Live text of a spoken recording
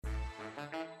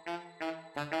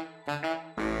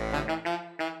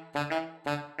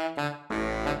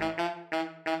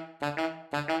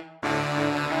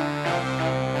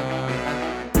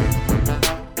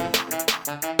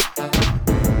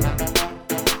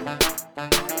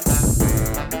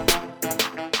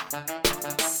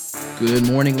Good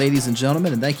morning, ladies and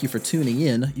gentlemen, and thank you for tuning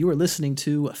in. You are listening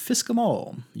to Fisk 'em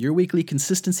All, your weekly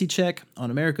consistency check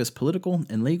on America's political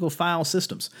and legal file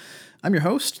systems. I'm your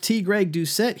host, T. Greg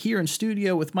Doucette, here in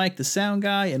studio with Mike the Sound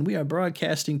Guy, and we are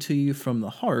broadcasting to you from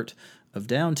the heart of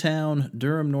downtown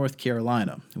Durham, North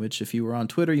Carolina, which, if you were on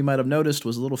Twitter, you might have noticed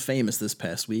was a little famous this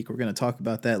past week. We're going to talk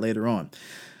about that later on.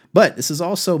 But this is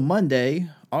also Monday,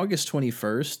 August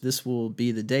 21st. This will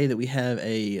be the day that we have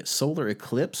a solar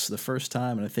eclipse, the first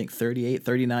time in, I think,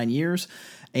 39 years.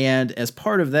 And as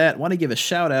part of that, I want to give a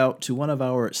shout out to one of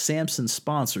our Samson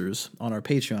sponsors on our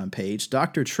Patreon page.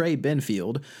 Dr. Trey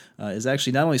Benfield is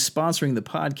actually not only sponsoring the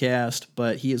podcast,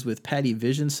 but he is with Patty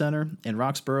Vision Center in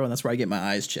Roxborough, and that's where I get my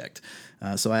eyes checked.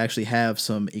 So I actually have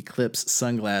some Eclipse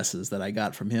sunglasses that I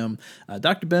got from him.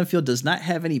 Dr. Benfield does not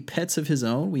have any pets of his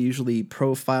own. We usually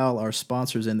profile our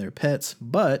sponsors and their pets,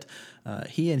 but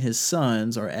he and his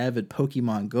sons are avid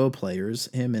Pokemon Go players.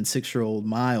 Him and 6-year-old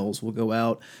Miles will go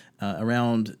out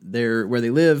around where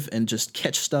they live and just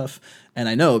catch stuff. And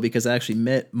I know because I actually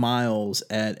met Miles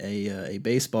at a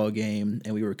baseball game,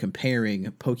 and we were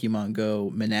comparing Pokemon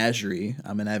Go Menagerie.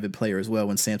 I'm an avid player as well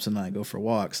when Samson and I go for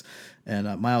walks.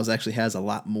 And Miles actually has a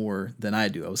lot more than I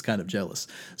do. I was kind of jealous.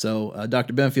 So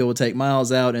Dr. Benfield will take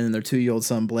Miles out, and then their 2-year-old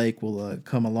son Blake will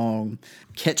come along,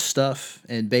 catch stuff,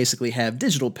 and basically have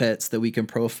digital pets that we can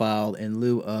profile in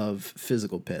lieu of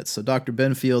physical pets. So Dr.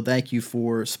 Benfield, thank you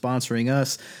for sponsoring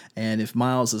us. And if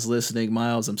Miles is listening,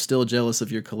 Miles, I'm still jealous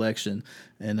of your collection,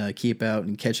 and keep out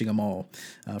and catching them all.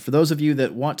 For those of you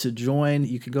that want to join,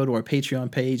 you can go to our Patreon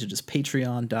page. It is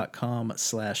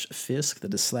patreon.com/Fisk.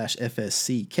 That is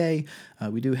 /FSCK.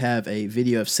 We do have a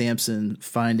video of Samson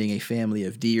finding a family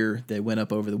of deer that went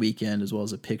up over the weekend, as well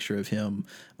as a picture of him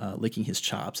licking his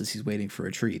chops as he's waiting for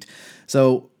a treat.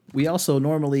 So we also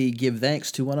normally give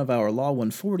thanks to one of our Law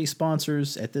 140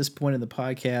 sponsors at this point in the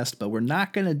podcast, but we're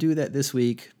not going to do that this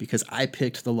week because I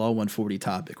picked the Law 140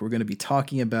 topic. We're going to be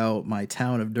talking about my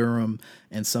town of Durham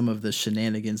and some of the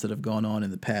shenanigans that have gone on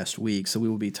in the past week. So we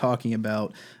will be talking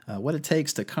about what it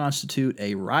takes to constitute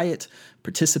a riot,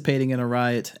 participating in a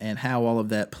riot, and how all of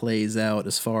that plays out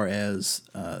as far as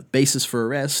basis for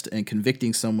arrest and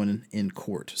convicting someone in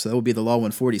court. So that will be the Law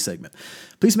 140 segment.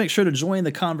 Please make sure to join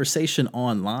the conversation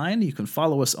online. You can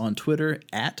follow us on Twitter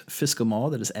at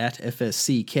Fiskemall. That is at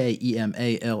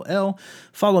FSCKEMALL.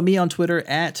 Follow me on Twitter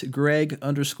at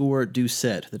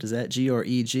Greg_Doucette. That is at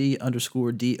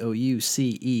GREG_DOUCETTE.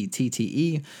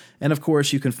 And of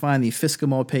course, you can find the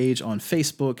Fiskemall page on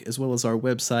Facebook as well as our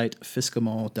website,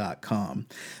 fiskemall.com.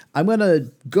 I'm going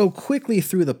to go quickly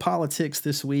through the politics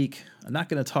this week. I'm not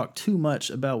going to talk too much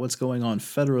about what's going on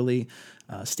federally.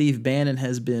 Steve Bannon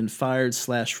has been fired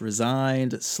 /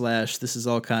 resigned / this is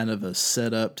all kind of a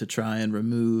setup to try and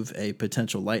remove a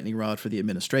potential lightning rod for the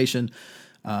administration.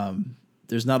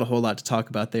 There's not a whole lot to talk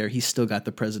about there. He's still got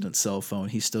the president's cell phone.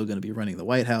 He's still going to be running the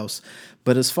White House.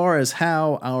 But as far as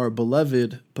how our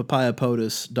beloved papaya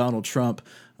POTUS, Donald Trump,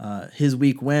 his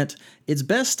week went, it's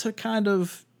best to kind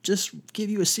of just give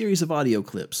you a series of audio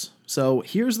clips. So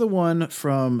here's the one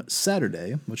from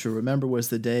Saturday, which you'll remember was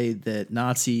the day that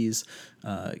Nazis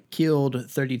killed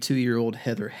 32-year-old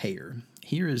Heather Heyer.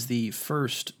 Here is the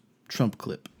first Trump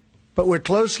clip. But we're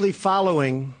closely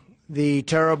following the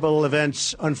terrible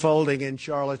events unfolding in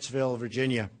Charlottesville,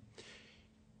 Virginia.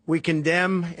 We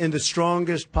condemn in the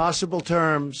strongest possible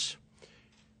terms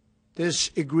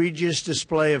this egregious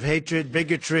display of hatred,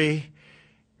 bigotry,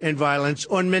 and violence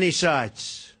on many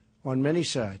sides. On many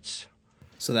sides.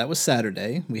 So that was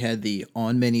Saturday. We had the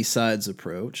on many sides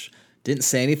approach. Didn't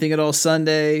say anything at all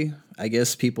Sunday. I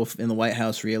guess people in the White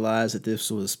House realized that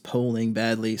this was polling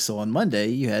badly. So on Monday,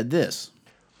 you had this.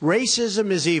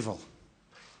 Racism is evil,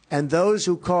 and those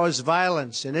who cause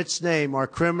violence in its name are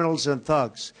criminals and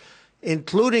thugs,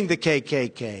 including the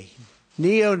KKK,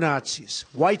 neo-Nazis,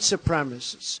 white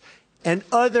supremacists, and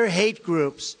other hate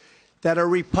groups that are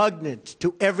repugnant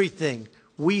to everything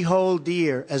we hold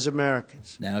dear as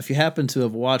Americans. Now, if you happen to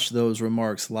have watched those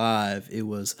remarks live, it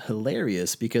was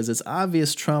hilarious because it's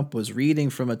obvious Trump was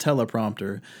reading from a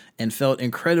teleprompter and felt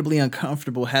incredibly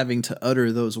uncomfortable having to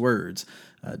utter those words.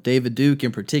 David Duke,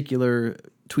 in particular,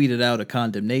 tweeted out a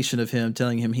condemnation of him,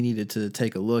 telling him he needed to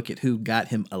take a look at who got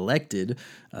him elected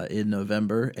in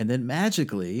November. And then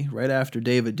magically, right after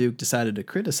David Duke decided to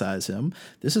criticize him,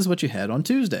 this is what you had on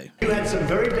Tuesday. You had some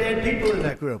very bad people in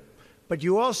that group, but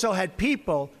you also had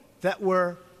people that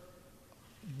were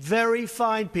very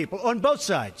fine people on both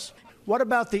sides. What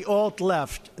about the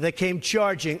alt-left that came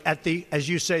charging at the, as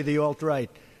you say, the alt-right?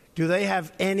 Do they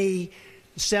have any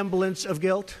semblance of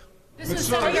guilt? This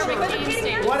is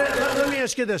let me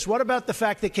ask you this. What about the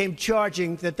fact that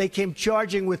they came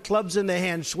charging with clubs in their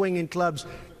hands, swinging clubs?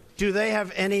 Do they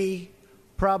have any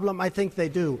problem? I think they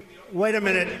do. Wait a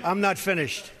minute. I'm not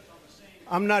finished.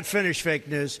 Fake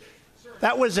news.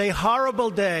 That was a horrible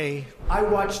day. I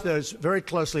watched those very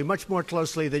closely, much more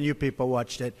closely than you people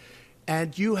watched it.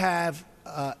 And you have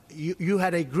you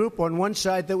had a group on one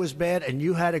side that was bad, and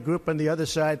you had a group on the other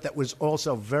side that was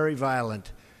also very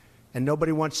violent. And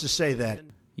nobody wants to say that.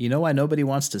 You know why nobody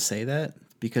wants to say that?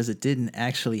 Because it didn't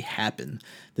actually happen.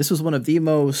 This was one of the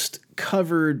most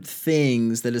covered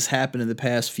things that has happened in the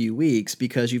past few weeks,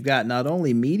 because you've got not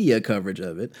only media coverage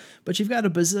of it, but you've got a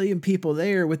bazillion people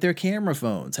there with their camera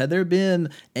phones. Had there been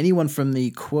anyone from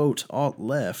the, quote,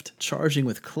 alt-left charging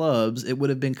with clubs, it would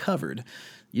have been covered.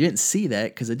 You didn't see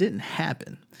that because it didn't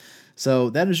happen. So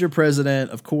that is your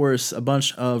president. Of course, a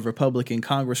bunch of Republican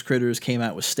Congress critters came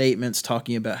out with statements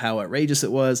talking about how outrageous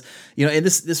it was. You know, and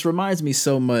this reminds me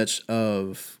so much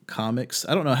of comics.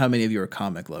 I don't know how many of you are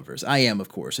comic lovers. I am, of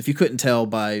course. If you couldn't tell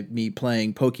by me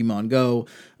playing Pokemon Go,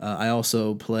 I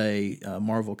also play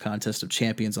Marvel Contest of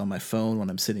Champions on my phone when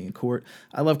I'm sitting in court.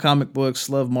 I love comic books,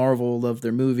 love Marvel, love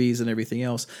their movies and everything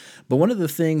else. But one of the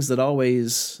things that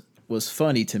always was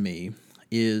funny to me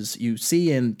is you see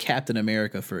in Captain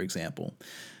America, for example,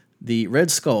 the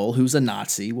Red Skull, who's a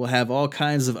Nazi, will have all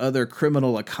kinds of other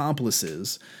criminal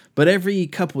accomplices, but every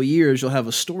couple years you'll have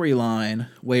a storyline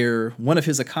where one of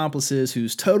his accomplices,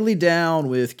 who's totally down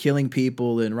with killing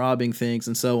people and robbing things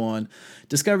and so on,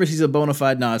 discovers he's a bona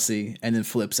fide Nazi and then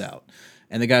flips out.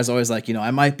 And the guy's always like, you know,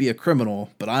 I might be a criminal,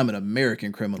 but I'm an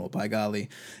American criminal, by golly.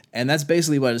 And that's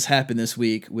basically what has happened this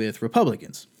week with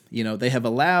Republicans. You know, they have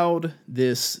allowed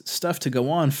this stuff to go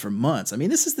on for months. I mean,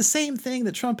 this is the same thing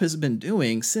that Trump has been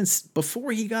doing since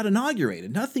before he got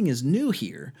inaugurated. Nothing is new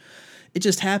here. It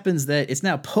just happens that it's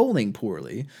now polling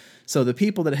poorly. So the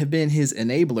people that have been his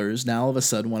enablers now all of a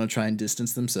sudden want to try and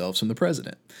distance themselves from the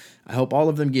president. I hope all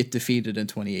of them get defeated in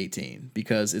 2018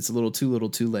 because it's a little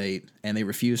too late, and they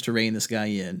refuse to rein this guy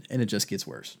in, and it just gets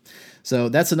worse. So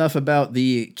that's enough about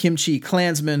the Kimchi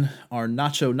Klansman, our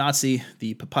nacho Nazi,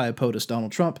 the papaya POTUS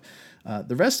Donald Trump.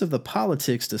 The rest of the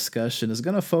politics discussion is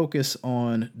going to focus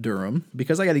on Durham,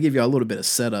 because I got to give you a little bit of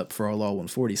setup for our Law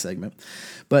 140 segment.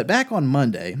 But back on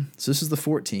Monday, so this is the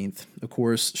 14th, of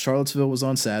course, Charlottesville was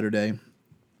on Saturday.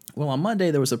 Well, on Monday,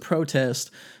 there was a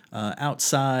protest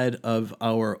outside of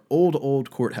our old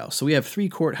courthouse. So we have 3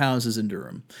 courthouses in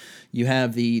Durham. You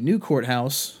have the new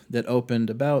courthouse that opened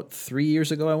about 3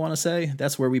 years ago, I want to say.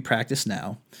 That's where we practice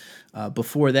now.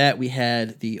 Before that, we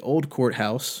had the old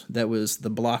courthouse that was the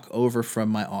block over from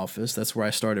my office. That's where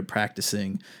I started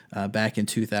practicing back in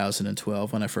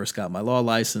 2012 when I first got my law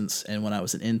license, and when I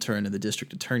was an intern in the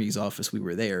district attorney's office, we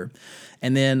were there.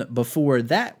 And then before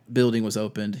that building was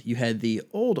opened, you had the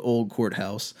old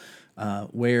courthouse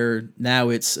where now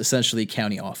it's essentially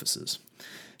county offices.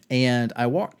 And I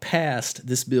walk past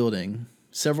this building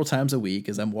several times a week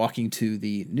as I'm walking to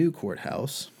the new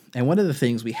courthouse. And one of the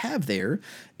things we have there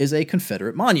is a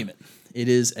Confederate monument. It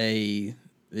is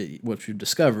what you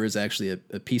discover is actually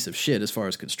a piece of shit as far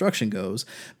as construction goes,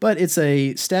 but it's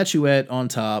a statuette on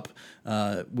top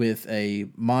with a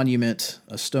monument,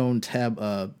 a stone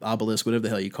obelisk, whatever the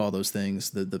hell you call those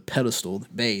things, the pedestal, the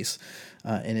base,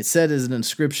 and it said as an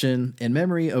inscription, "In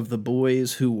memory of the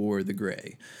boys who wore the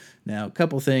gray." Now, a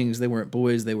couple things. They weren't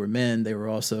boys, they were men. They were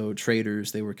also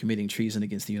traitors. They were committing treason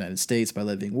against the United States by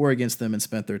levying war against them and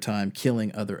spent their time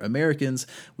killing other Americans.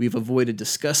 We've avoided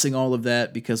discussing all of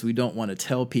that because we don't want to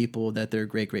tell people that their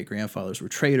great-great-grandfathers were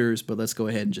traitors, but let's go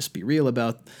ahead and just be real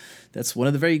about that's one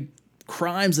of the very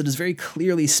crimes that is very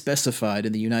clearly specified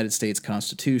in the United States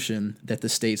Constitution that the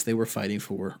states they were fighting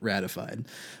for ratified.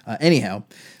 Anyhow,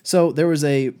 so there was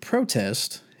a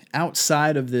protest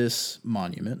outside of this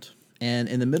monument. And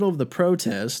in the middle of the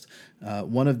protest,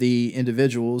 one of the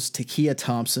individuals, Takia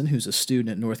Thompson, who's a student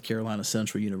at North Carolina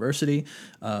Central University,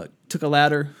 took a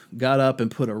ladder, got up and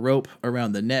put a rope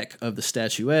around the neck of the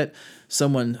statuette.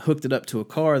 Someone hooked it up to a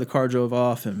car. The car drove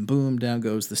off, and boom, down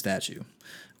goes the statue.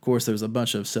 Of course, there was a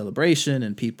bunch of celebration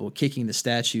and people kicking the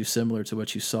statue, similar to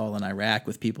what you saw in Iraq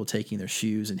with people taking their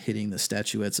shoes and hitting the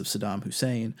statuettes of Saddam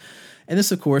Hussein. And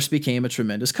this, of course, became a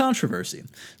tremendous controversy.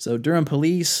 So Durham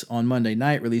police on Monday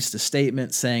night released a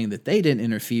statement saying that they didn't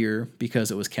interfere because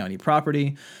it was county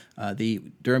property. The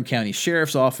Durham County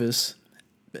Sheriff's Office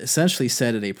essentially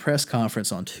said at a press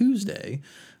conference on Tuesday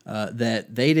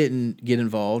that they didn't get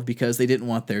involved because they didn't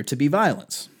want there to be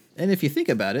violence. And if you think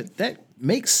about it, that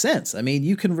makes sense. I mean,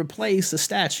 you can replace a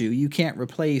statue. You can't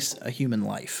replace a human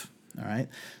life. All right.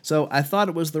 So I thought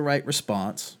it was the right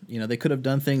response. They could have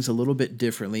done things a little bit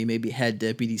differently, maybe had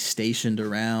deputies stationed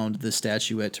around the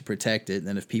statuette to protect it. And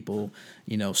then if people,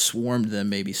 swarmed them,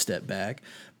 maybe step back.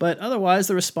 But otherwise,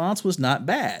 the response was not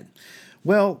bad.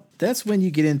 Well, that's when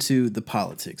you get into the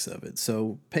politics of it.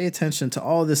 So pay attention to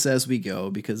all this as we go,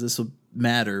 because this will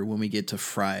matter when we get to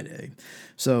Friday.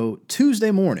 So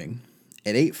Tuesday morning,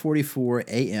 at 8:44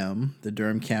 a.m., the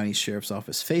Durham County Sheriff's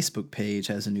Office Facebook page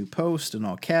has a new post in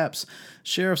all caps,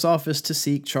 Sheriff's Office to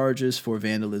seek charges for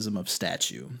vandalism of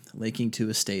statue, linking to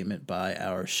a statement by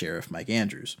our Sheriff Mike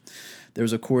Andrews. There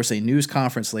was, of course, a news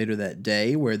conference later that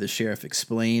day where the sheriff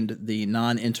explained the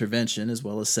non-intervention, as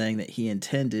well as saying that he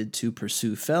intended to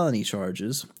pursue felony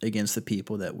charges against the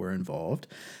people that were involved.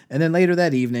 And then later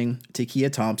that evening, Takia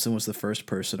Thompson was the first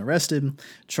person arrested,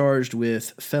 charged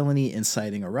with felony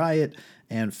inciting a riot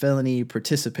and felony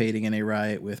participating in a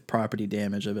riot with property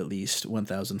damage of at least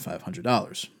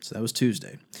 $1,500. So that was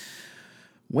Tuesday.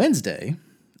 Wednesday,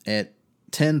 at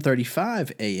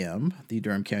 10:35 a.m., the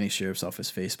Durham County Sheriff's Office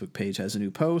Facebook page has a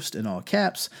new post in all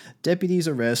caps, deputies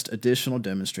arrest additional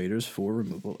demonstrators for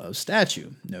removal of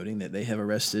statue, noting that they have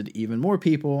arrested even more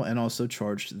people and also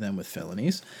charged them with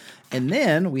felonies. And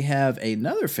then we have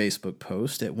another Facebook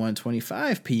post at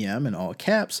 1:25 p.m. in all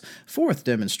caps, fourth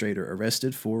demonstrator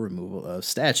arrested for removal of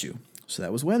statue. So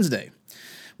that was Wednesday.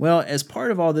 Well, as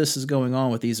part of all this is going on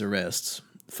with these arrests,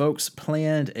 folks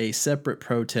planned a separate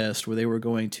protest where they were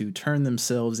going to turn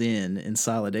themselves in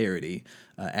solidarity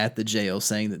at the jail,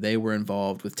 saying that they were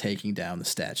involved with taking down the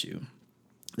statue.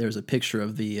 There's a picture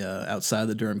of the outside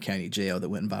the Durham County Jail that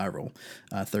went viral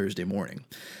Thursday morning.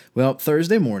 Well,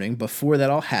 Thursday morning, before that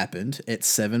all happened, at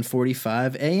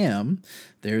 7:45 a.m.,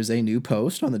 there's a new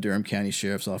post on the Durham County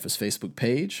Sheriff's Office Facebook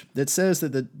page that says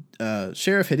that the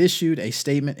sheriff had issued a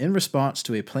statement in response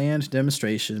to a planned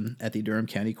demonstration at the Durham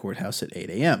County Courthouse at 8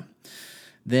 a.m.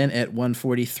 Then at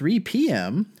 1:43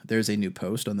 p.m., there's a new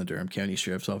post on the Durham County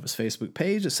Sheriff's Office Facebook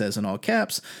page. It says in all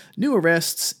caps, new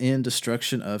arrests in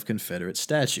destruction of Confederate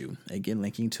statue. Again,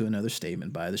 linking to another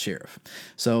statement by the sheriff.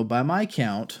 So by my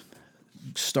count,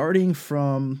 starting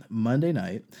from Monday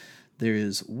night, there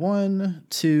is 5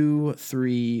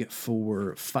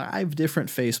 different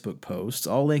Facebook posts,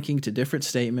 all linking to different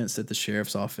statements that the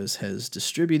sheriff's office has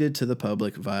distributed to the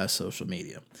public via social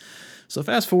media. So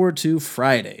fast forward to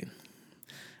Friday.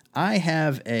 I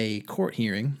have a court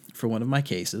hearing for one of my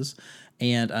cases,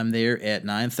 and I'm there at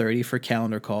 9:30 for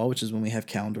calendar call, which is when we have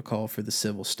calendar call for the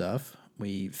civil stuff.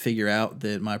 We figure out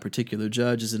that my particular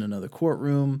judge is in another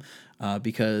courtroom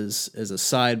because, as a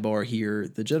sidebar here,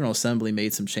 the General Assembly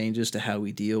made some changes to how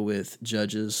we deal with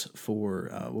judges for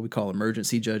what we call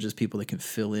emergency judges, people that can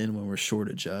fill in when we're short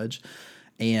a judge.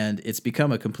 And it's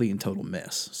become a complete and total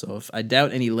mess. So if I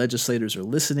doubt any legislators are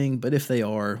listening, but if they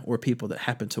are, or people that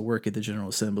happen to work at the General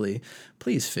Assembly,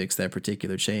 please fix that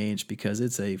particular change because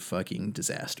it's a fucking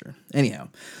disaster. Anyhow,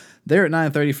 they're at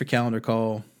 9:30 for calendar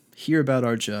call, hear about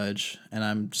our judge, and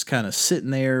I'm just kind of sitting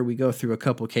there. We go through a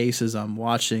couple cases. I'm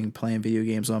watching, playing video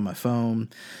games on my phone.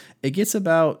 It gets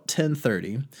about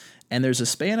 10:30, and there's a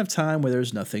span of time where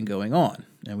there's nothing going on,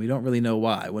 and we don't really know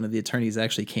why. One of the attorneys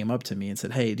actually came up to me and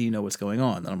said, "Hey, do you know what's going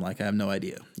on?" And I'm like, "I have no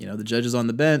idea. The judge is on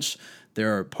the bench.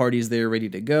 There are parties there ready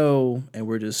to go, and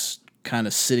we're just kind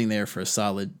of sitting there for a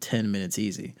solid 10 minutes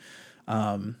easy."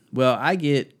 Well, I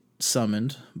get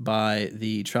summoned by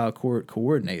the trial court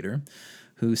coordinator,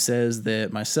 who says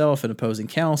that myself and opposing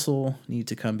counsel need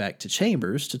to come back to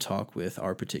chambers to talk with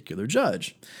our particular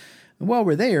judge. And while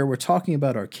we're there, we're talking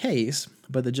about our case,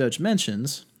 but the judge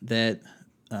mentions that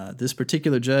this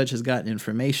particular judge has gotten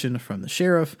information from the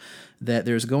sheriff that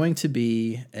there's going to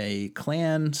be a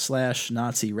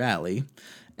Klan/Nazi rally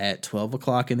at 12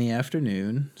 o'clock in the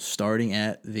afternoon, starting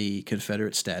at the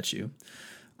Confederate statue,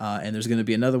 and there's going to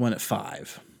be another one at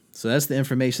 5. So that's the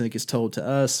information that gets told to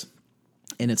us.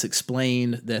 And it's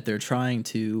explained that they're trying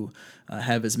to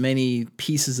have as many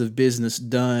pieces of business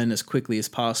done as quickly as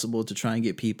possible to try and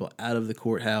get people out of the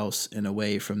courthouse and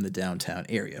away from the downtown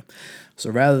area. So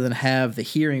rather than have the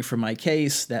hearing for my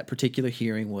case, that particular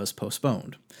hearing was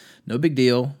postponed. No big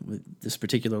deal. This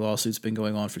particular lawsuit's been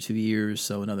going on for 2 years,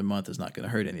 so another month is not going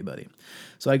to hurt anybody.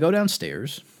 So I go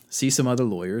downstairs, see some other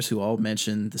lawyers who all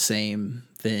mention the same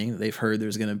thing. They've heard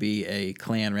there's going to be a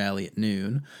Klan rally at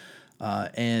noon.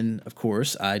 And, of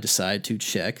course, I decide to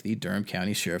check the Durham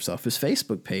County Sheriff's Office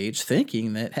Facebook page,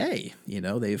 thinking that, hey,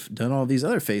 they've done all these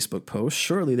other Facebook posts.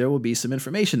 Surely there will be some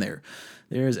information there.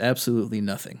 There is absolutely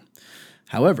nothing.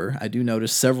 However, I do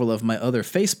notice several of my other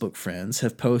Facebook friends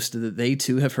have posted that they,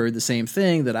 too, have heard the same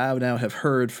thing that I now have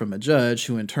heard from a judge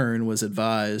who, in turn, was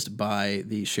advised by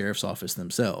the Sheriff's Office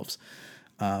themselves.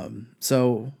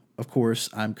 So of course,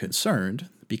 I'm concerned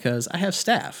because I have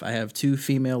staff. I have 2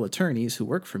 female attorneys who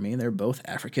work for me, and they're both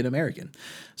African American.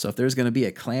 So if there's going to be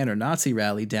a Klan or Nazi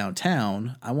rally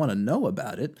downtown, I want to know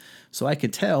about it so I can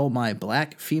tell my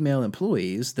black female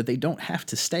employees that they don't have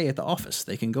to stay at the office.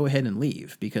 They can go ahead and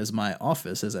leave because my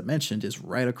office, as I mentioned, is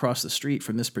right across the street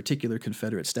from this particular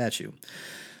Confederate statue.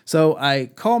 So I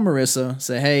call Marissa,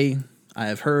 say, hey, I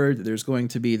have heard that there's going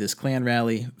to be this Klan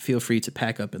rally. Feel free to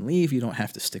pack up and leave. You don't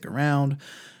have to stick around.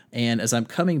 And as I'm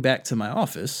coming back to my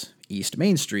office, East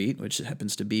Main Street, which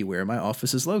happens to be where my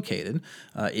office is located,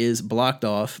 is blocked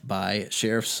off by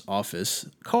sheriff's office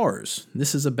cars.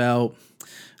 This is about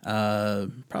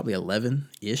probably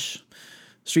 11-ish.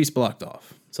 Streets blocked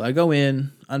off. So I go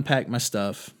in, unpack my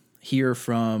stuff, hear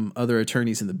from other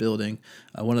attorneys in the building.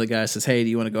 One of the guys says, hey, do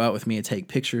you want to go out with me and take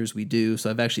pictures? We do. So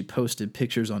I've actually posted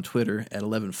pictures on Twitter at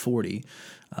 11:40,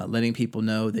 letting people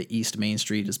know that East Main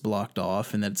Street is blocked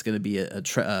off and that it's going to be a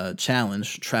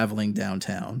challenge traveling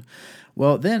downtown.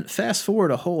 Well, then fast forward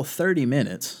a whole 30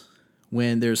 minutes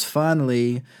when there's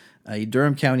finally a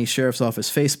Durham County Sheriff's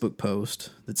Office Facebook post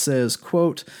that says,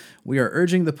 quote, we are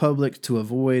urging the public to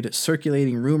avoid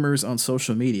circulating rumors on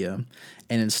social media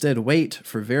and instead wait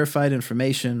for verified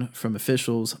information from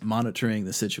officials monitoring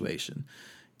the situation.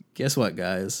 Guess what,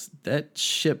 guys? That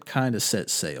ship kind of set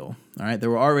sail. All right, there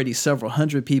were already several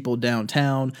hundred people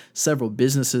downtown. Several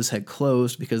businesses had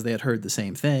closed because they had heard the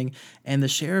same thing, and the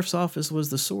sheriff's office was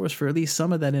the source for at least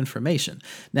some of that information.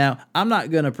 Now, I'm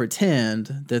not going to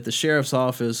pretend that the sheriff's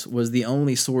office was the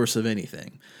only source of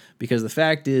anything, because the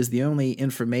fact is the only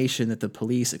information that the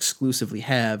police exclusively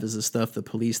have is the stuff the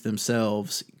police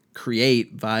themselves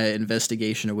create via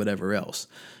investigation or whatever else.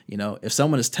 You know, if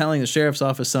someone is telling the sheriff's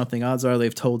office something, odds are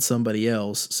they've told somebody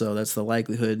else. So that's the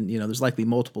likelihood, you know, there's likely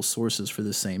multiple sources for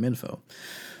the same info.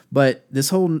 But this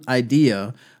whole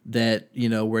idea that, you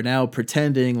know, we're now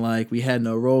pretending like we had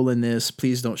no role in this,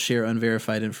 please don't share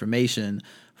unverified information,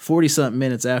 40-something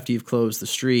minutes after you've closed the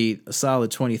street, a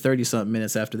solid 20, 30-something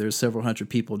minutes after there's several hundred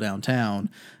people downtown,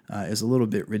 is a little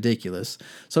bit ridiculous.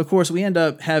 So, of course, we end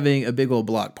up having a big old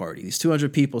block party. These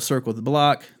 200 people circle the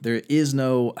block. There is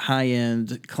no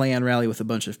high-end Klan rally with a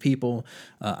bunch of people.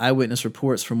 Eyewitness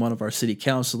reports from one of our city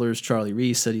councilors, Charlie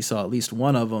Reese, said he saw at least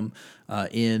one of them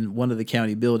in one of the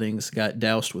county buildings, got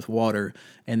doused with water,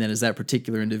 and then as that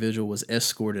particular individual was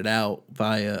escorted out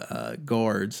via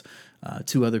guards,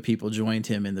 2 other people joined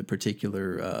him in the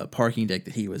particular parking deck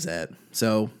that he was at.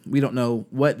 So we don't know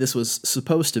what this was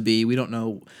supposed to be. We don't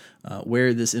know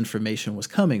where this information was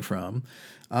coming from.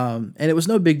 And it was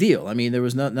no big deal. I mean, there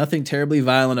was nothing terribly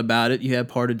violent about it. You had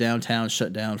part of downtown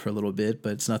shut down for a little bit,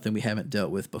 but it's nothing we haven't dealt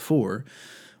with before.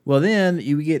 Well, then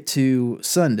you get to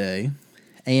Sunday,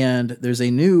 and there's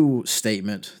a new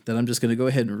statement that I'm just going to go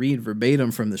ahead and read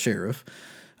verbatim from the sheriff.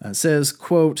 It says,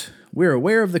 quote, we're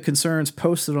aware of the concerns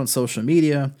posted on social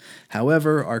media.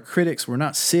 However, our critics were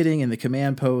not sitting in the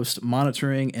command post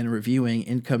monitoring and reviewing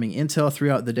incoming intel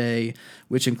throughout the day,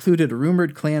 which included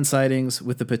rumored Klan sightings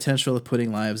with the potential of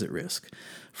putting lives at risk.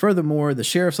 Furthermore, the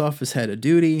sheriff's office had a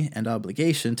duty and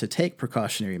obligation to take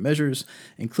precautionary measures,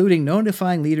 including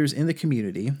notifying leaders in the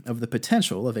community of the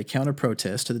potential of a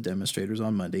counter-protest to the demonstrators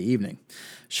on Monday evening.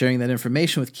 Sharing that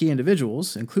information with key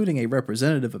individuals, including a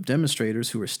representative of demonstrators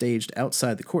who were staged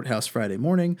outside the courthouse Friday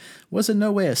morning, was in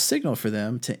no way a signal for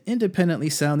them to independently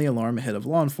sound the alarm ahead of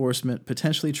law enforcement,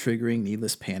 potentially triggering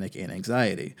needless panic and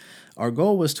anxiety. Our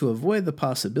goal was to avoid the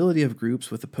possibility of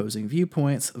groups with opposing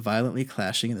viewpoints violently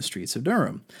clashing in the streets of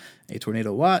Durham. A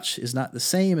tornado watch is not the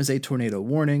same as a tornado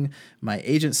warning. My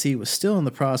agency was still in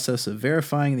the process of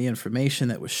verifying the information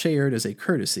that was shared as a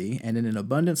courtesy and in an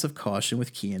abundance of caution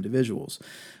with key individuals.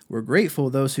 We're grateful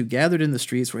those who gathered in the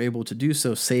streets were able to do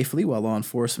so safely while law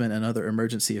enforcement and other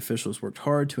emergency officials worked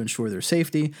hard to ensure their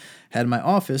safety. Had my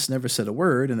office never said a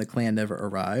word and the Klan never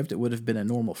arrived, it would have been a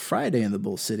normal Friday in the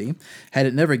Bull City. Had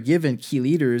it never given key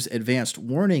leaders advanced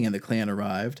warning and the Klan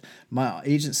arrived, my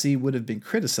agency would have been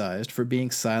criticized for being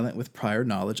silent with prior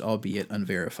knowledge, albeit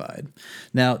unverified.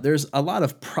 Now, there's a lot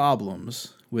of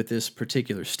problems with this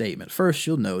particular statement. First,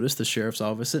 you'll notice the sheriff's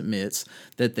office admits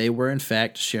that they were in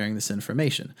fact sharing this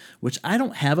information, which I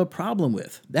don't have a problem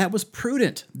with. That was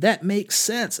prudent. That makes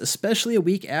sense, especially a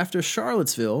week after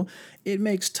Charlottesville. It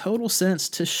makes total sense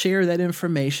to share that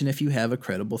information if you have a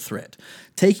credible threat.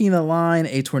 Taking the line,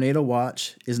 a tornado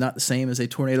watch is not the same as a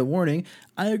tornado warning,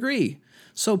 I agree.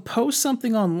 So post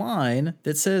something online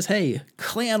that says, hey,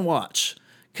 Klan watch.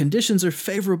 Conditions are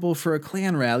favorable for a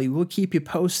Klan rally. We'll keep you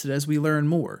posted as we learn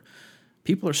more.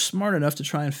 People are smart enough to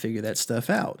try and figure that stuff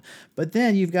out. But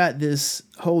then you've got this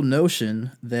whole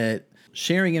notion that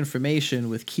sharing information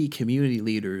with key community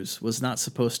leaders was not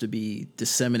supposed to be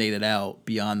disseminated out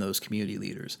beyond those community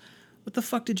leaders. What the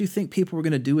fuck did you think people were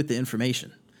going to do with the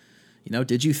information? You know,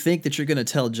 did you think that you're going to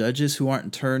tell judges who aren't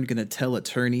in turn going to tell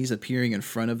attorneys appearing in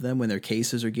front of them when their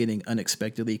cases are getting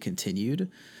unexpectedly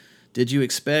continued? Did you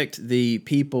expect the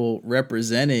people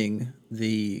representing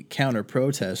the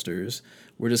counter-protesters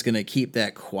were just going to keep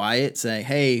that quiet, saying,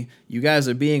 hey, you guys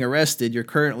are being arrested. You're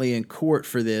currently in court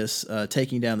for this,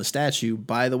 taking down the statue.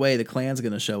 By the way, the Klan's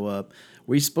going to show up.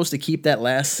 Were you supposed to keep that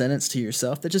last sentence to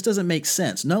yourself? That just doesn't make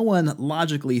sense. No one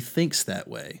logically thinks that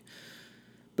way.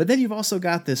 But then you've also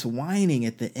got this whining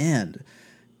at the end.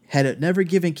 Had it never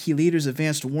given key leaders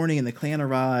advanced warning and the Klan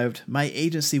arrived, my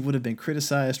agency would have been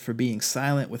criticized for being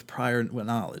silent with prior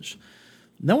knowledge.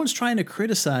 No one's trying to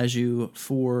criticize you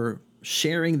for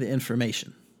sharing the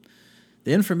information.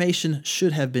 The information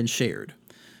should have been shared.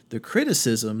 The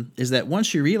criticism is that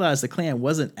once you realize the Klan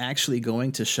wasn't actually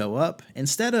going to show up,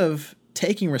 instead of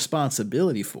taking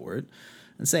responsibility for it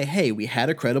and say, hey, we had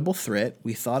a credible threat,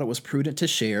 we thought it was prudent to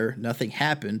share, nothing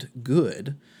happened,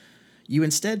 good, you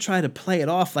instead try to play it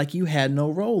off like you had no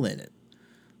role in it.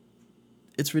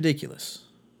 It's ridiculous.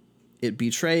 It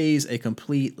betrays a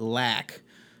complete lack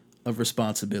of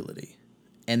responsibility.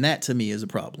 And that, to me, is a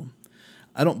problem.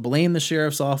 I don't blame the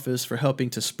sheriff's office for helping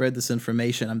to spread this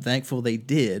information. I'm thankful they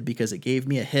did because it gave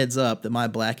me a heads up that my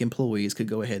black employees could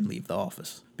go ahead and leave the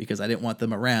office because I didn't want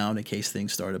them around in case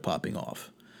things started popping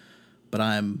off. But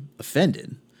I'm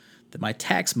offended that my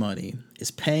tax money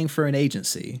is paying for an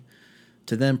agency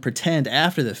to then pretend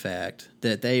after the fact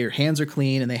that their hands are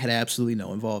clean and they had absolutely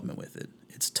no involvement with it.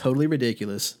 It's totally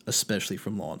ridiculous, especially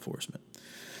from law enforcement.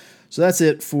 So that's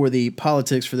it for the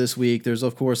politics for this week. There's,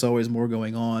 of course, always more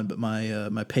going on, but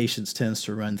my patience tends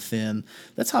to run thin.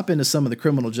 Let's hop into some of the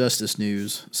criminal justice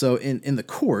news. So in the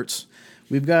courts,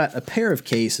 we've got a pair of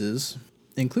cases,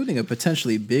 including a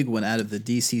potentially big one out of the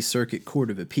D.C. Circuit Court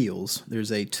of Appeals.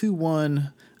 There's a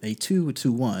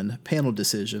 2-1 panel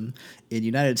decision in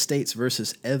United States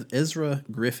versus Ezra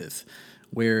Griffith,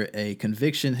 where a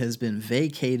conviction has been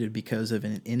vacated because of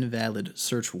an invalid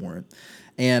search warrant.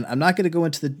 And I'm not going to go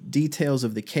into the details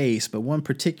of the case, but one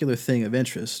particular thing of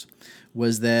interest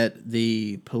was that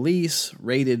the police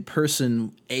raided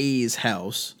person A's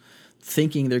house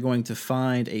thinking they're going to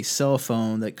find a cell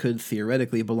phone that could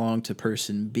theoretically belong to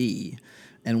person B.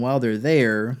 And while they're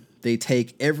there, they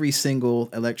take every single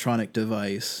electronic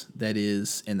device that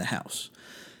is in the house.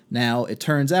 Now, it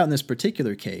turns out in this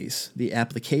particular case, the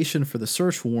application for the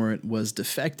search warrant was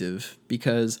defective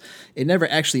because it never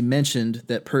actually mentioned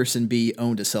that person B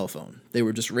owned a cell phone. They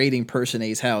were just raiding person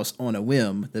A's house on a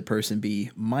whim that person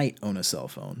B might own a cell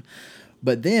phone.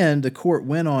 But then the court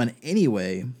went on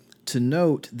anyway to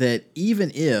note that even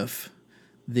if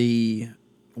the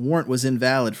warrant was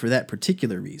invalid for that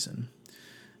particular reason,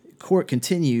 court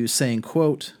continues saying,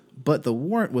 quote, but the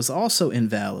warrant was also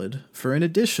invalid for an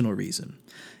additional reason.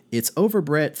 Its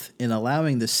overbreadth in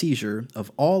allowing the seizure of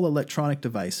all electronic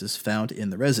devices found in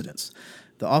the residence.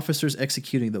 The officers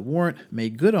executing the warrant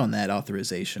made good on that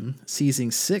authorization,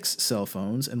 seizing 6 cell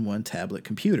phones and 1 tablet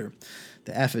computer.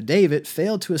 The affidavit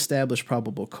failed to establish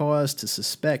probable cause to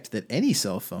suspect that any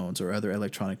cell phones or other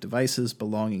electronic devices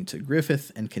belonging to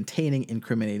Griffith and containing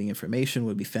incriminating information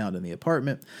would be found in the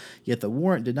apartment, yet the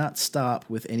warrant did not stop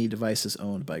with any devices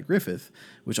owned by Griffith,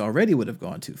 which already would have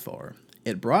gone too far.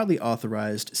 It broadly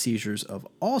authorized seizures of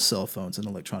all cell phones and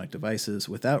electronic devices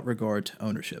without regard to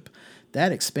ownership.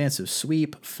 That expansive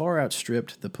sweep far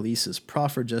outstripped the police's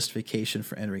proffered justification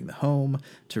for entering the home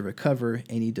to recover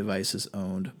any devices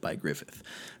owned by Griffith.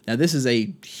 Now, this is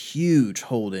a huge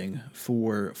holding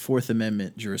for Fourth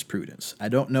Amendment jurisprudence. I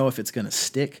don't know if it's going to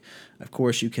stick. Of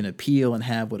course, you can appeal and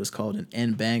have what is called an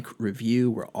en banc review,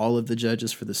 where all of the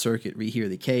judges for the circuit rehear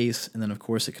the case, and then, of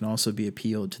course, it can also be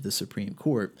appealed to the Supreme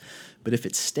Court. But if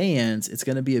it stands, it's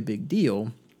going to be a big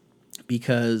deal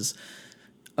because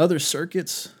other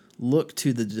circuits look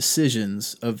to the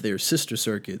decisions of their sister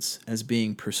circuits as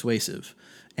being persuasive.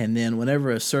 And then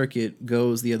whenever a circuit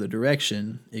goes the other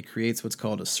direction, it creates what's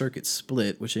called a circuit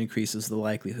split, which increases the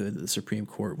likelihood that the Supreme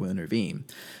Court will intervene.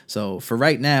 So for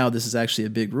right now, this is actually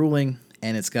a big ruling,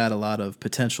 and it's got a lot of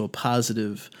potential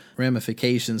positive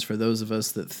ramifications for those of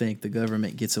us that think the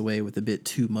government gets away with a bit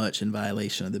too much in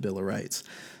violation of the Bill of Rights.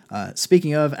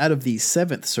 Speaking of, out of the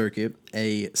Seventh Circuit,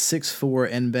 a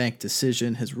 6-4 en banc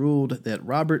decision has ruled that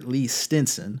Robert Lee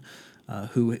Stinson,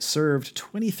 who served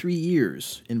 23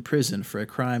 years in prison for a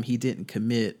crime he didn't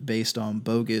commit based on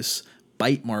bogus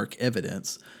bite mark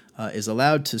evidence, is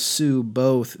allowed to sue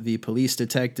both the police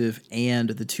detective and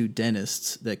the two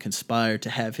dentists that conspired to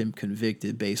have him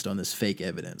convicted based on this fake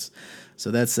evidence. So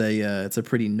that's it's a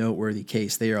pretty noteworthy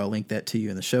case there. I'll link that to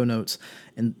you in the show notes.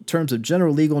 In terms of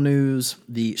general legal news,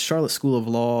 the Charlotte School of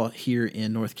Law here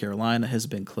in North Carolina has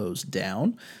been closed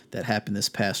down. That happened this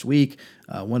past week.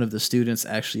 One of the students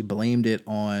actually blamed it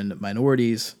on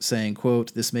minorities, saying,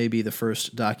 quote, "This may be the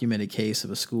first documented case of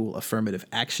a school affirmative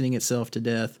actioning itself to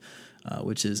death."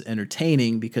 Which is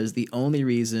entertaining because the only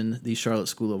reason the Charlotte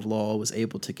School of Law was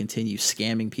able to continue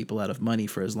scamming people out of money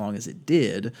for as long as it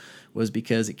did was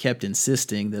because it kept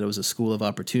insisting that it was a school of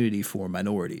opportunity for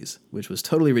minorities, which was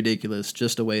totally ridiculous,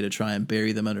 just a way to try and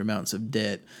bury them under mountains of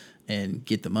debt and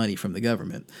get the money from the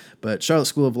government. But Charlotte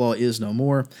School of Law is no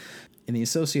more. In the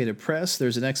Associated Press,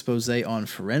 there's an expose on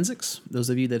forensics. Those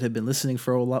of you that have been listening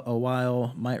for a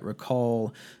while might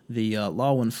recall the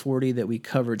Law 140 that we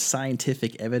covered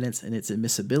scientific evidence and its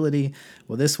admissibility.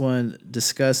 Well, this one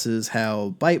discusses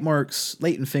how bite marks,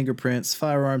 latent fingerprints,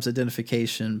 firearms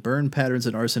identification, burn patterns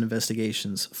and arson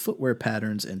investigations, footwear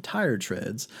patterns, and tire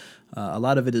treads. A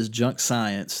lot of it is junk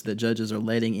science that judges are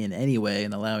letting in anyway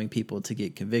and allowing people to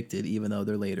get convicted even though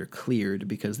they're later cleared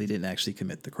because they didn't actually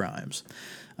commit the crimes.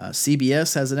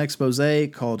 CBS has an expose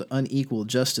called Unequal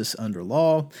Justice Under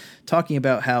Law, talking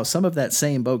about how some of that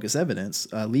same bogus evidence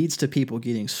leads to people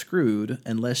getting screwed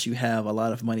unless you have a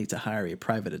lot of money to hire a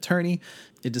private attorney.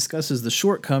 It discusses the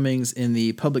shortcomings in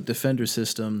the public defender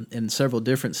system in several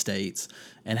different states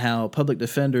and how public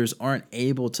defenders aren't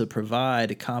able to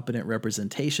provide competent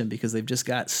representation because they've just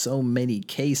got so many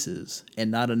cases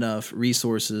and not enough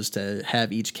resources to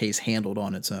have each case handled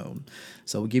on its own.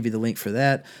 So we'll give you the link for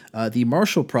that. The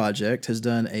Marshall Project has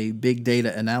done a big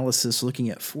data analysis looking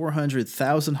at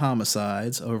 400,000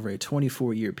 homicides over a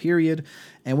 24-year period.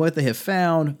 And what they have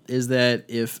found is that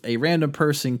if a random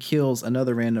person kills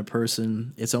another random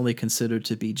person, it's only considered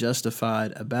to be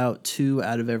justified about 2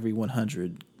 out of every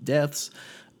 100 deaths.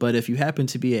 But if you happen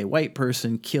to be a white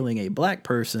person killing a black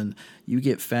person, you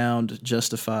get found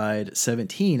justified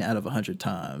 17 out of 100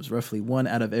 times. Roughly 1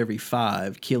 out of every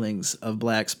 5 killings of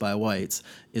blacks by whites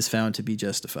is found to be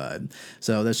justified.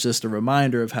 So that's just a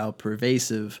reminder of how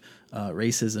pervasive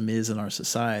racism is in our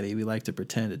society. We like to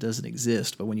pretend it doesn't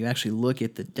exist, but when you actually look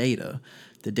at the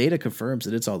data confirms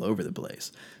that it's all over the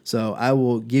place. So I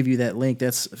will give you that link.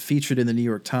 That's featured in the New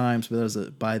York Times, but that was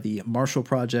by the Marshall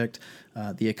Project.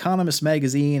 The Economist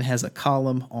magazine has a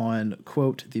column on,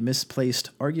 quote, the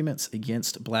misplaced arguments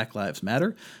against Black Lives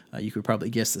Matter. You could probably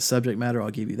guess the subject matter.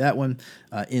 I'll give you that one.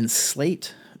 In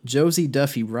Slate, Josie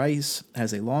Duffy Rice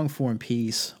has a long-form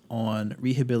piece on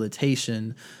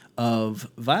rehabilitation of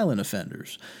violent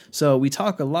offenders. So we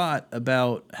talk a lot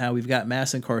about how we've got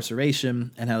mass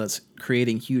incarceration and how that's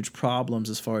creating huge problems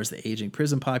as far as the aging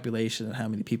prison population and how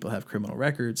many people have criminal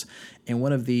records. And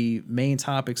one of the main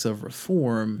topics of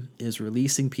reform is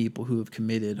releasing people who have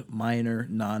committed minor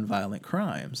nonviolent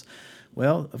crimes.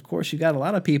 Well, of course, you got a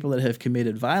lot of people that have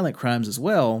committed violent crimes as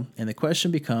well, and the question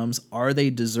becomes, are they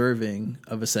deserving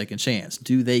of a second chance?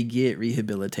 Do they get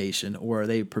rehabilitation, or are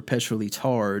they perpetually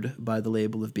tarred by the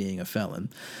label of being a felon?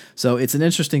 So it's an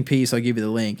interesting piece. I'll give you the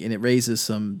link, and it raises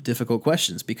some difficult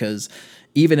questions because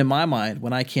even in my mind,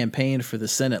 when I campaigned for the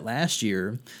Senate last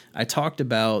year, I talked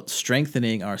about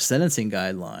strengthening our sentencing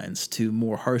guidelines to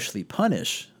more harshly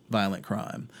punish violent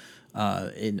crime.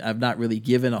 And I've not really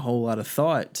given a whole lot of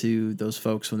thought to those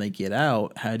folks when they get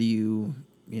out. How do you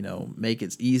make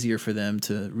it easier for them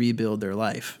to rebuild their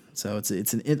life? So it's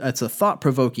a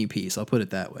thought-provoking piece. I'll put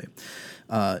it that way.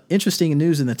 Interesting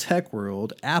news in the tech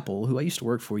world. Apple, who I used to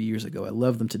work for years ago, I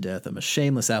love them to death. I'm a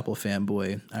shameless Apple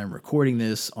fanboy. I'm recording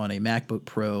this on a MacBook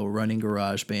Pro running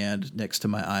GarageBand next to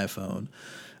my iPhone.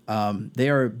 They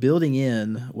are building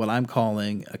in what I'm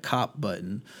calling a cop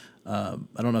button. I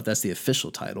don't know if that's the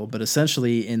official title, but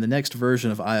essentially in the next version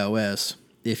of iOS,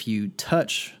 if you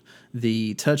touch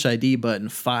the Touch ID button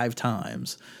 5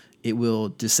 times, it will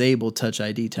disable Touch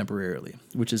ID temporarily,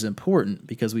 which is important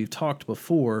because we've talked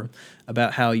before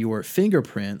about how your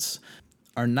fingerprints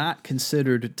are not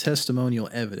considered testimonial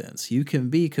evidence. You can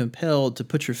be compelled to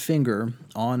put your finger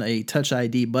on a Touch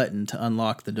ID button to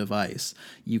unlock the device.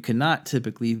 You cannot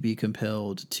typically be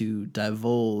compelled to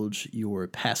divulge your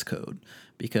passcode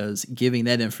because giving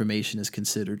that information is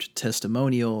considered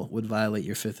testimonial, would violate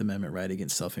your Fifth Amendment right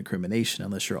against self-incrimination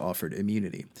unless you're offered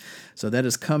immunity. So that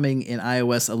is coming in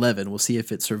iOS 11. We'll see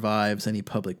if it survives any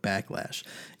public backlash.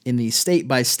 In the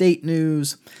state-by-state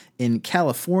news, in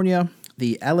California,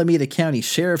 The Alameda County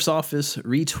Sheriff's Office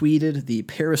retweeted the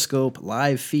Periscope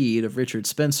live feed of Richard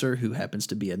Spencer, who happens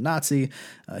to be a Nazi.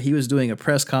 He was doing a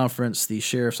press conference. The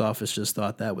Sheriff's Office just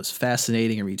thought that was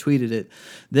fascinating and retweeted it.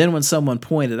 Then when someone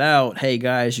pointed out, hey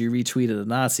guys, you retweeted a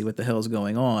Nazi, what the hell is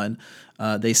going on?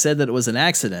 They said that it was an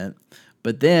accident.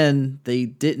 But then they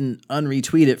didn't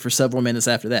unretweet it for several minutes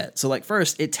after that. So like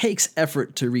first, it takes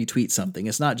effort to retweet something.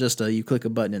 It's not just you click a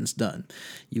button and it's done.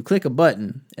 You click a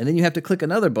button and then you have to click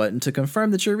another button to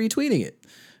confirm that you're retweeting it.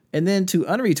 And then to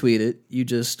unretweet it, you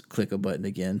just click a button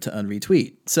again to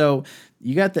unretweet. So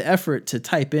you got the effort to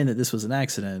type in that this was an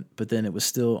accident, but then it was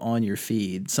still on your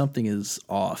feed. Something is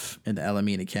off in the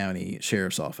Alameda County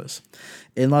Sheriff's Office.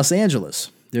 In Los Angeles,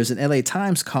 there's an LA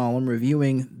Times column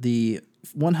reviewing the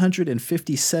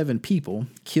 157 people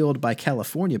killed by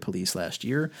California police last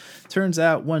year. Turns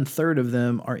out 1/3 of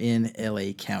them are in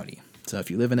LA County. So if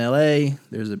you live in LA,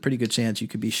 there's a pretty good chance you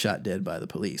could be shot dead by the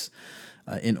police.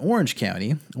 In Orange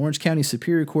County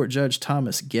Superior Court Judge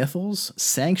Thomas Gethels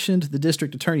sanctioned the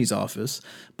district attorney's office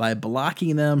by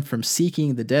blocking them from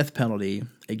seeking the death penalty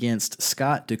against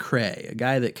Scott DeCray, a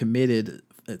guy that committed,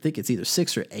 I think it's either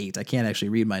 6 or 8, I can't actually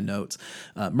read my notes,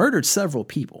 murdered several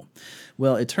people.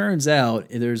 Well, it turns out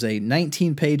there's a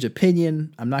 19-page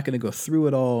opinion. I'm not going to go through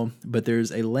it all, but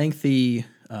there's a lengthy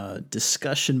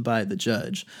discussion by the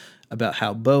judge about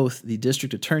how both the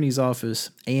district attorney's office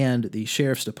and the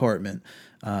sheriff's department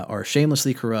are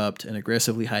shamelessly corrupt and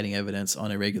aggressively hiding evidence on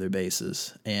a regular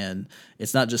basis. And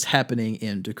it's not just happening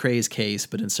in DeCray's case,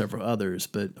 but in several others,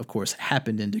 but of course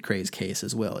happened in DeCray's case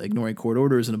as well, ignoring court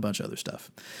orders and a bunch of other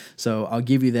stuff. So I'll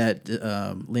give you that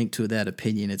link to that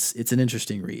opinion. It's an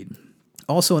interesting read.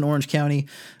 Also in Orange County,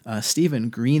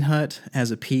 Stephen Greenhut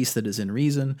has a piece that is in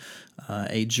Reason.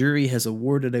 A jury has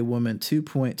awarded a woman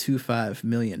 $2.25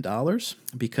 million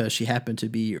because she happened to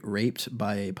be raped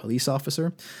by a police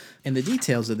officer. And the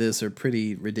details of this are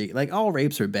pretty ridiculous. Like, all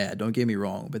rapes are bad, don't get me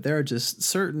wrong, but there are just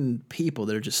certain people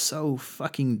that are just so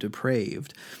fucking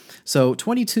depraved. So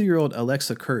 22-year-old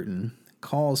Alexa Curtin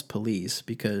calls police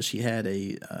because she had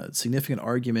a significant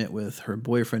argument with her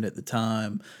boyfriend at the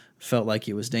time, felt like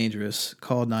it was dangerous,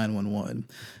 called 911.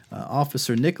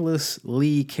 Officer Nicholas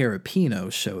Lee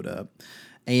Carapino showed up,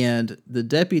 and the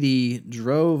deputy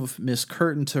drove Miss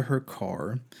Curtin to her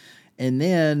car, and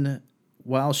then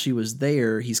while she was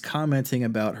there, he's commenting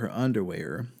about her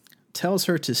underwear, tells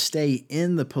her to stay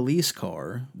in the police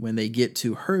car when they get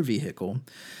to her vehicle.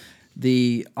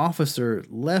 The officer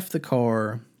left the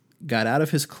car, got out of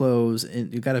his clothes,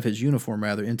 got out of his uniform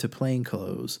rather, into plain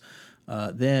clothes,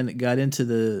 then got into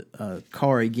the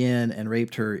car again and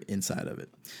raped her inside of it.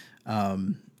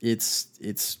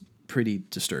 It's pretty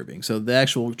disturbing. So the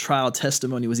actual trial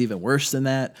testimony was even worse than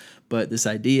that. But this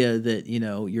idea that, you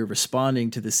know, you're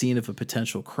responding to the scene of a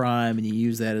potential crime and you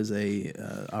use that as a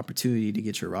opportunity to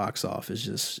get your rocks off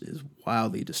is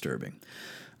wildly disturbing.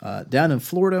 Down in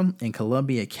Florida, in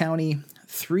Columbia County,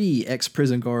 3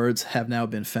 ex-prison guards have now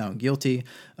been found guilty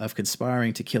of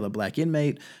conspiring to kill a black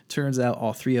inmate. Turns out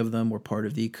all 3 of them were part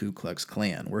of the Ku Klux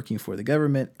Klan, working for the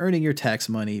government, earning your tax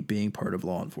money, being part of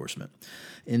law enforcement.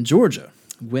 In Georgia,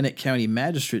 Gwinnett County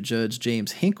Magistrate Judge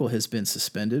James Hinkle has been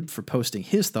suspended for posting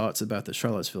his thoughts about the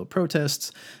Charlottesville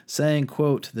protests, saying,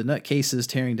 quote, "The nutcases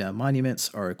tearing down monuments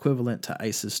are equivalent to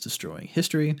ISIS destroying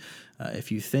history.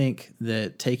 If you think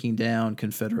that taking down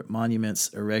Confederate monuments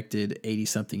erected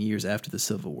 80-something years after the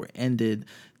Civil War ended,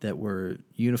 that were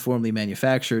uniformly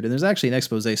manufactured," and there's actually an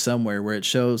expose somewhere where it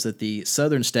shows that the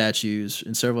Southern statues,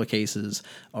 in several cases,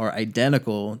 are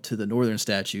identical to the Northern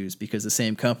statues because the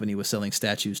same company was selling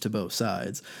statues to both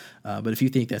sides. But if you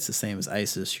think that's the same as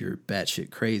ISIS, you're batshit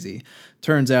crazy.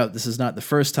 Turns out this is not the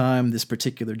first time this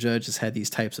particular judge has had these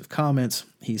types of comments.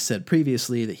 He said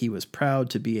previously that he was proud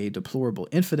to be a deplorable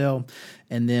infidel,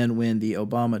 and then when the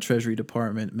Obama Treasury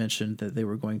Department mentioned that they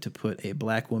were going to put a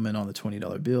black woman on the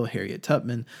 $20 bill, Harriet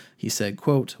Tubman, he said,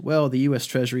 quote, "Well, the U.S.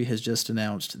 Treasury has just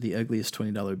announced the ugliest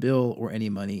 $20 bill or any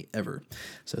money ever."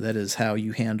 So that is how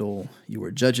you handle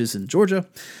your judges in Georgia.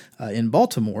 In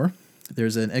Baltimore,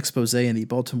 there's an expose in the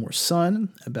Baltimore Sun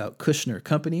about Kushner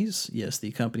Companies. Yes,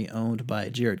 the company owned by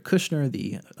Jared Kushner,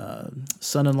 the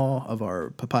son-in-law of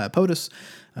our Papaya POTUS.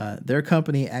 Their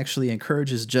company actually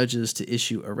encourages judges to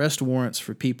issue arrest warrants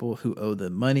for people who owe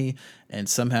them money, and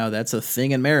somehow that's a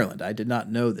thing in Maryland. I did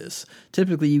not know this.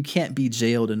 Typically, you can't be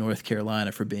jailed in North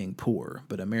Carolina for being poor,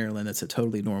 but in Maryland, that's a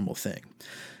totally normal thing.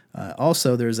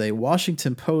 Also, there's a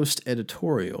Washington Post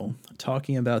editorial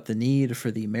talking about the need for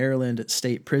the Maryland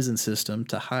state prison system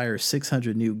to hire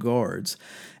 600 new guards,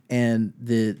 and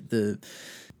the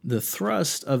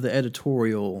thrust of the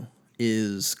editorial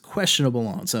is questionable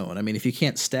on its own. I mean, if you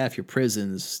can't staff your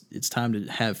prisons, it's time to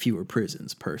have fewer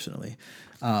prisons, personally.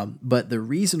 But the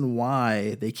reason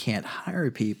why they can't hire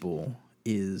people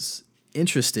is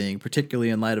interesting,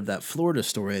 particularly in light of that Florida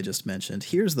story I just mentioned.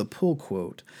 Here's the pull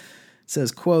quote. It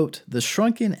says, quote, "The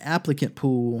shrunken applicant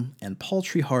pool and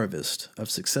paltry harvest of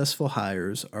successful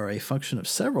hires are a function of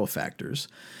several factors,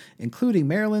 including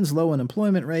Maryland's low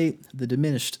unemployment rate, the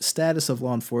diminished status of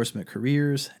law enforcement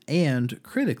careers, and,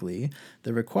 critically,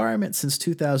 the requirement since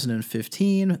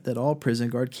 2015 that all prison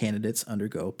guard candidates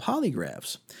undergo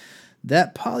polygraphs.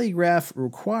 That polygraph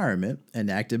requirement,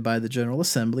 enacted by the General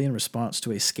Assembly in response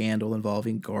to a scandal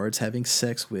involving guards having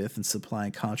sex with and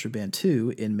supplying contraband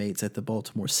to inmates at the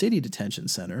Baltimore City Detention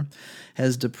Center,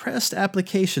 has depressed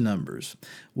application numbers,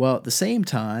 while at the same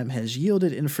time has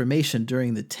yielded information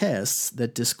during the tests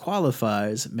that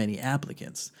disqualifies many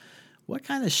applicants." What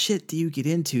kind of shit do you get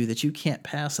into that you can't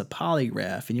pass a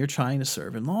polygraph and you're trying to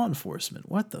serve in law enforcement?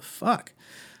 What the fuck?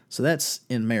 So that's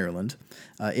in Maryland.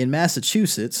 In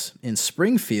Massachusetts, in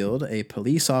Springfield, a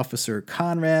police officer,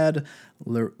 Conrad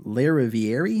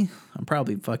Lariviere, I'm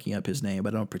probably fucking up his name,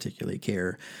 but I don't particularly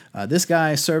care. This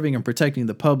guy, serving and protecting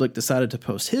the public, decided to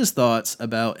post his thoughts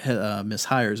about Miss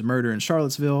Heyer's murder in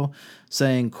Charlottesville,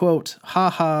 saying, quote, "Ha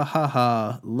ha ha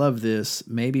ha, love this,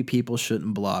 maybe people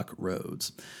shouldn't block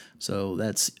roads." So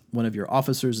that's one of your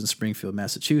officers in Springfield,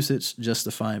 Massachusetts,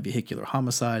 justifying vehicular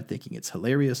homicide, thinking it's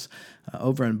hilarious.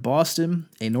 Over in Boston,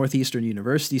 a Northeastern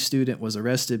University student was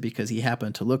arrested because he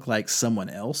happened to look like someone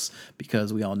else,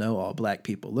 because we all know all black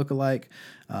people look alike.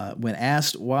 When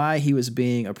asked why he was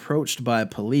being approached by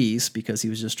police because he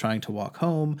was just trying to walk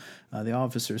home, the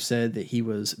officer said that he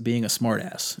was being a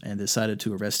smartass and decided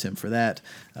to arrest him for that.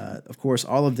 Of course,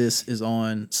 all of this is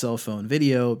on cell phone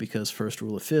video because first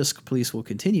rule of Fisk, police will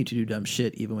continue to do dumb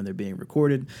shit even when they're being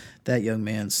recorded. That young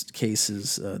man's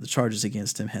cases, the charges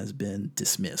against him has been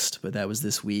dismissed, but that was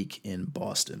this week in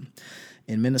Boston.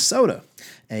 In Minnesota,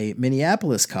 a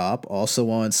Minneapolis cop, also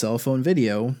on cell phone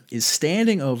video, is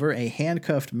standing over a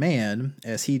handcuffed man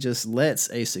as he just lets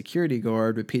a security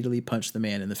guard repeatedly punch the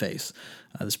man in the face.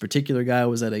 This particular guy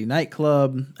was at a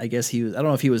nightclub. I guess I don't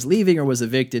know if he was leaving or was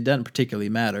evicted, doesn't particularly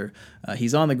matter.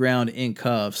 He's on the ground in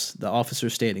cuffs, the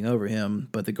officer's standing over him,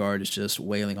 but the guard is just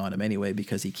wailing on him anyway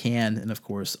because he can, and of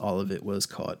course all of it was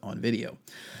caught on video.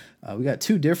 We got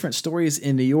two different stories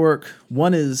in New York.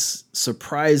 One is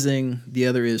surprising, the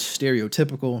other is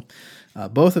stereotypical.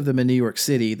 Both of them in New York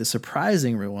City. The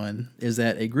surprising one is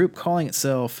that a group calling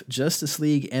itself Justice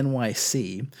League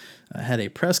NYC had a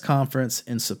press conference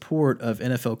in support of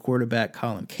NFL quarterback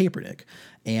Colin Kaepernick,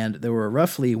 and there were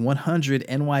roughly 100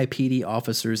 NYPD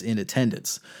officers in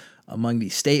attendance. Among the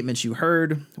statements you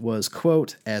heard was,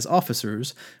 quote, "As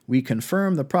officers, we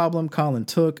confirm the problem Colin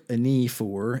took a knee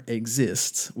for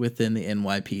exists within the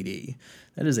NYPD."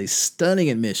 That is a stunning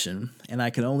admission, and I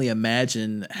can only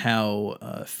imagine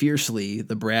how fiercely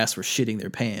the brass were shitting their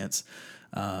pants,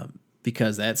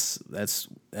 because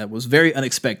that was very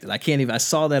unexpected. I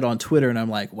saw that on Twitter and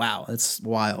I'm like, wow, that's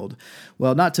wild.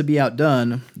 Well, not to be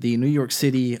outdone, the New York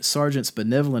City Sergeants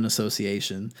Benevolent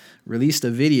Association released a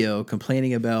video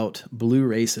complaining about blue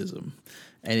racism.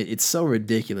 And it's so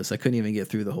ridiculous. I couldn't even get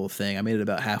through the whole thing. I made it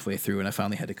about halfway through and I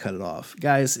finally had to cut it off.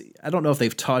 Guys, I don't know if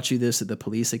they've taught you this at the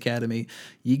police academy.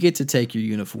 You get to take your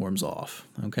uniforms off,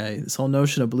 okay? This whole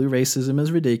notion of blue racism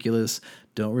is ridiculous.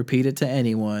 Don't repeat it to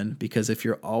anyone, because if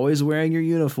you're always wearing your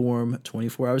uniform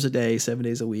 24 hours a day, 7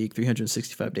 days a week,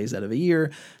 365 days out of a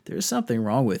year, there's something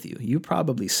wrong with you. You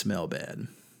probably smell bad.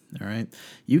 All right.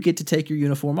 You get to take your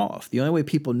uniform off. The only way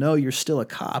people know you're still a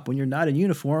cop when you're not in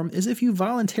uniform is if you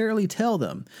voluntarily tell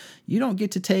them. You don't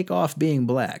get to take off being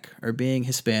black or being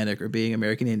Hispanic or being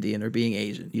American Indian or being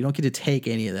Asian. You don't get to take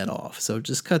any of that off. So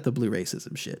just cut the blue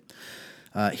racism shit.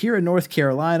 Here in North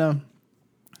Carolina,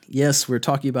 yes, we're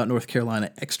talking about North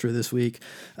Carolina extra this week.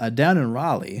 Down in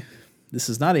Raleigh, this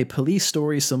is not a police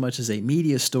story so much as a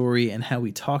media story and how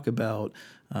we talk about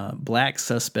black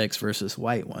suspects versus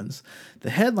white ones. The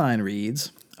headline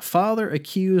reads, "Father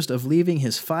accused of leaving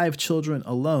his 5 children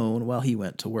alone while he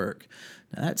went to work."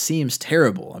 Now, that seems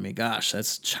terrible. I mean, gosh,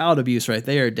 that's child abuse right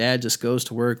there. Dad just goes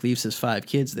to work, leaves his 5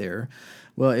 kids there.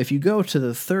 Well, if you go to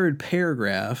the third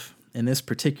paragraph in this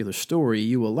particular story,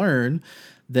 you will learn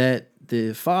that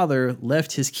the father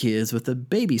left his kids with a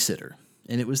babysitter,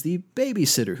 and it was the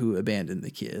babysitter who abandoned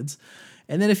the kids.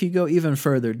 And then if you go even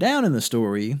further down in the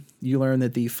story, you learn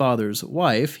that the father's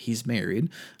wife, he's married,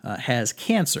 has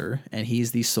cancer, and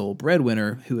he's the sole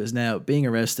breadwinner who is now being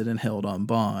arrested and held on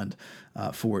bond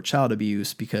for child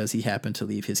abuse because he happened to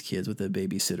leave his kids with a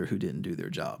babysitter who didn't do their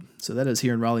job. So that is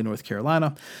here in Raleigh, North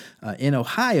Carolina. In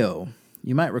Ohio,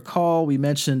 You might recall we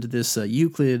mentioned this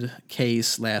Euclid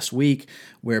case last week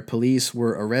where police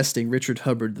were arresting Richard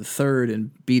Hubbard III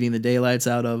and beating the daylights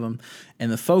out of him,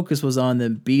 and the focus was on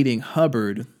them beating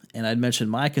Hubbard. And I'd mentioned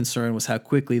my concern was how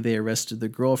quickly they arrested the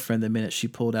girlfriend the minute she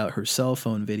pulled out her cell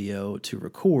phone video to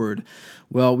record.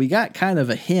 Well, we got kind of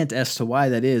a hint as to why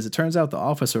that is. It turns out the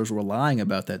officers were lying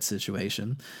about that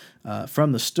situation.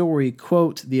 From the story,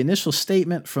 quote, "The initial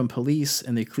statement from police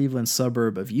in the Cleveland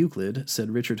suburb of Euclid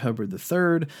said Richard Hubbard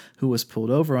III, who was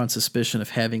pulled over on suspicion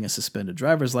of having a suspended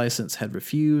driver's license, had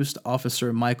refused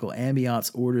Officer Michael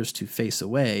Amiott's orders to face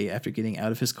away after getting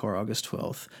out of his car August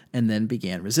 12th and then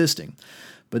began resisting.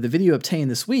 But the video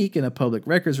obtained this week in a public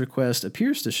records request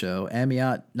appears to show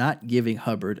Amiott not giving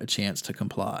Hubbard a chance to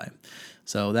comply."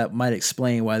 So that might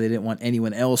explain why they didn't want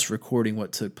anyone else recording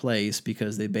what took place,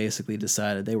 because they basically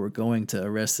decided they were going to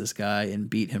arrest this guy and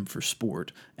beat him for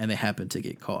sport, and they happened to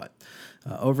get caught.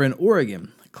 Over in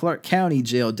Oregon, Clark County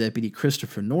Jail Deputy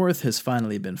Christopher North has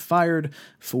finally been fired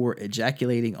for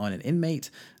ejaculating on an inmate.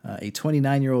 A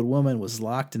 29-year-old woman was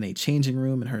locked in a changing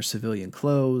room in her civilian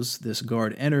clothes. This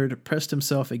guard entered, pressed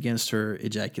himself against her,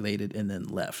 ejaculated, and then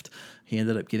left. He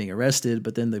ended up getting arrested,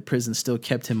 but then the prison still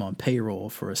kept him on payroll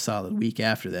for a solid week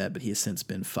after that, but he has since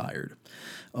been fired.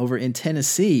 Over in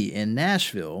Tennessee, in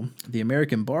Nashville, the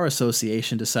American Bar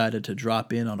Association decided to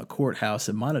drop in on a courthouse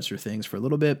and monitor things for a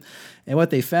little bit. And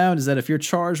what they found is that if you're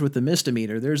charged with a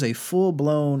misdemeanor, there's a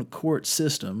full-blown court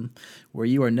system where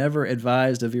you are never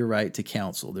advised of your right to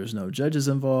counsel. There's no judges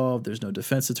involved. There's no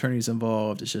defense attorneys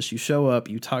involved. It's just you show up,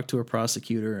 you talk to a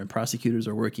prosecutor, and prosecutors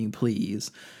are working pleas,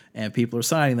 and people are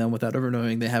signing them without ever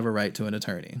knowing they have a right to an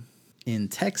attorney. In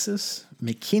Texas,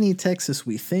 McKinney, Texas,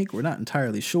 we think, we're not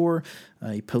entirely sure,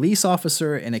 a police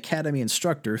officer and academy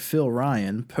instructor, Phil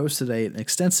Ryan, posted an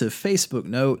extensive Facebook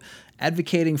note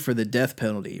advocating for the death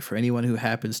penalty for anyone who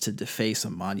happens to deface a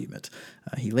monument.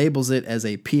 He labels it as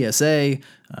a PSA,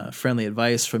 friendly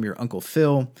advice from your Uncle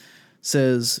Phil,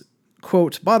 says,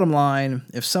 quote, "Bottom line,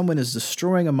 if someone is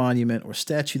destroying a monument or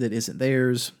statue that isn't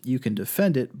theirs, you can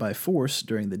defend it by force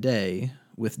during the day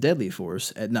with deadly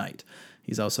force at night."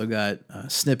 He's also got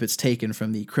snippets taken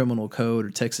from the criminal code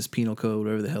or Texas penal code,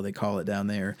 whatever the hell they call it down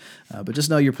there. But just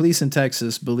know your police in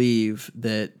Texas believe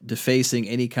that defacing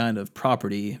any kind of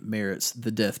property merits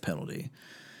the death penalty.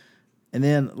 And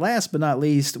then last but not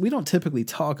least, we don't typically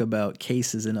talk about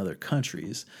cases in other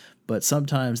countries, but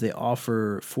sometimes they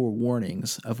offer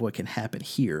forewarnings of what can happen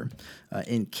here.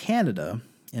 In Canada,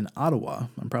 in Ottawa,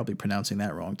 I'm probably pronouncing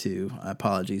that wrong too,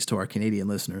 apologies to our Canadian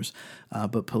listeners,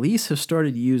 but police have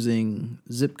started using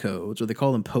zip codes, or they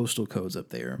call them postal codes up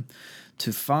there,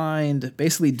 to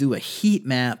basically do a heat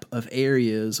map of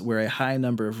areas where a high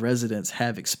number of residents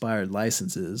have expired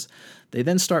licenses. They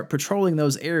then start patrolling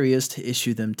those areas to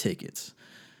issue them tickets.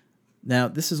 Now,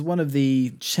 this is one of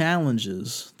the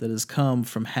challenges that has come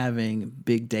from having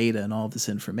big data and all this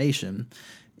information.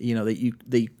 You know,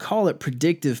 they call it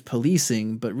predictive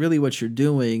policing, but really what you're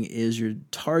doing is you're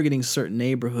targeting certain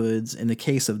neighborhoods. In the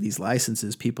case of these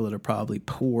licenses, people that are probably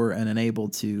poor and unable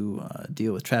to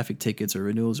deal with traffic tickets or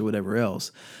renewals or whatever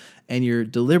else, and you're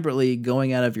deliberately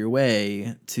going out of your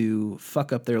way to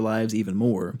fuck up their lives even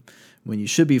more when you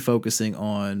should be focusing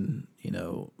on, you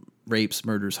know, rapes,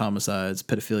 murders, homicides,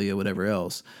 pedophilia, whatever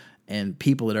else, and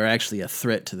people that are actually a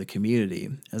threat to the community,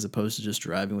 as opposed to just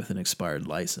driving with an expired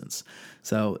license.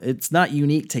 So it's not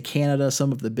unique to Canada.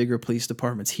 Some of the bigger police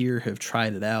departments here have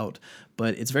tried it out,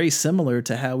 but it's very similar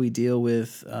to how we deal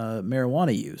with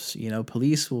marijuana use. You know,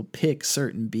 police will pick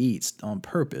certain beats on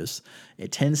purpose.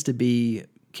 It tends to be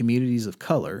communities of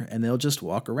color, and they'll just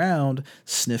walk around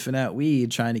sniffing out weed,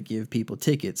 trying to give people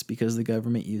tickets because the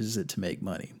government uses it to make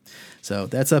money. So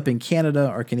that's up in Canada.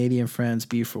 Our Canadian friends,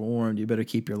 be forewarned. You better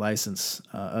keep your license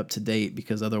up to date,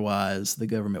 because otherwise the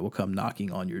government will come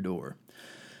knocking on your door.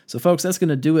 So folks, that's going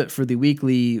to do it for the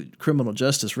weekly criminal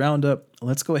justice roundup.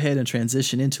 Let's go ahead and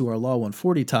transition into our Law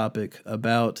 140 topic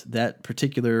about that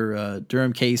particular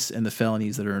Durham case and the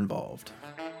felonies that are involved.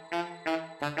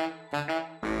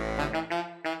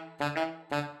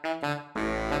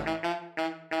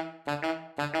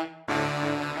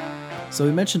 So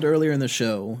we mentioned earlier in the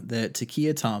show that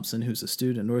Takia Thompson, who's a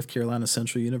student at North Carolina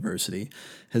Central University,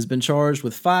 has been charged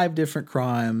with 5 different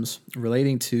crimes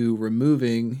relating to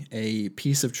removing a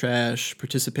piece of trash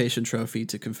participation trophy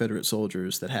to Confederate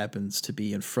soldiers that happens to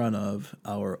be in front of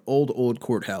our old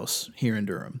courthouse here in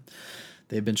Durham.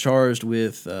 They've been charged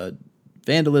with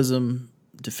vandalism,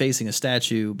 defacing a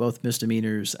statue, both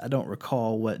misdemeanors. I don't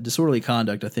recall what disorderly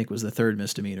conduct, I think, was the third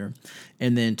misdemeanor.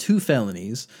 And then 2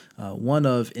 felonies, one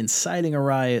of inciting a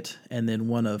riot and then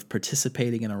one of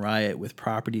participating in a riot with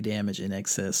property damage in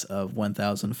excess of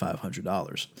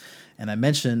 $1,500. And I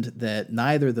mentioned that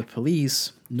neither the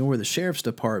police nor the sheriff's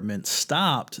department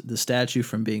stopped the statue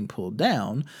from being pulled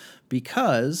down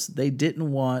because they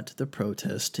didn't want the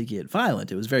protest to get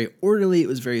violent. It was very orderly. It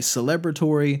was very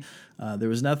celebratory. There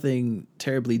was nothing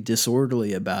terribly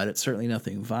disorderly about it, certainly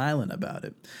nothing violent about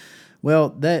it. Well,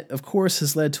 that, of course,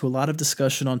 has led to a lot of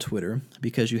discussion on Twitter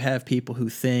because you have people who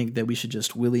think that we should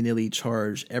just willy-nilly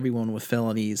charge everyone with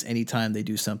felonies anytime they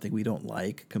do something we don't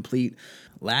like. Complete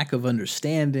lack of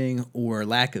understanding or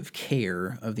lack of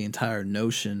care of the entire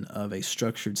notion of a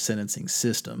structured sentencing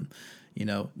system. You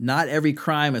know, not every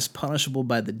crime is punishable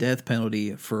by the death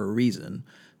penalty for a reason.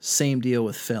 Same deal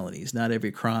with felonies. Not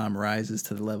every crime rises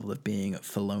to the level of being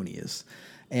felonious.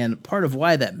 And part of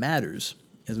why that matters,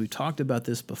 as we talked about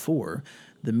this before,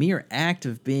 the mere act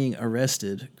of being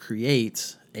arrested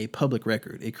creates a public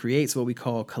record. It creates what we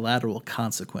call collateral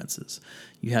consequences.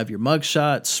 You have your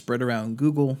mugshot spread around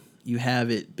Google. You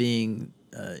have it being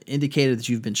indicated that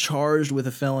you've been charged with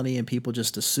a felony, and people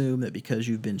just assume that because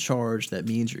you've been charged, that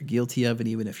means you're guilty of it,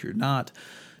 even if you're not.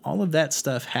 All of that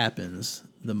stuff happens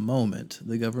the moment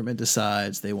the government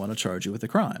decides they want to charge you with a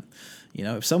crime. You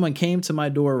know, if someone came to my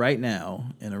door right now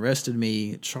and arrested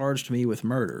me, charged me with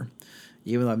murder,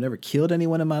 even though I've never killed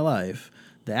anyone in my life,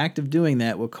 the act of doing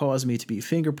that will cause me to be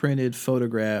fingerprinted,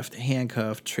 photographed,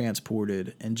 handcuffed,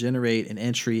 transported, and generate an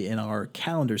entry in our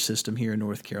calendar system here in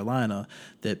North Carolina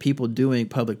that people doing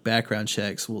public background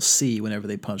checks will see whenever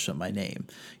they punch up my name.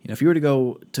 You know, if you were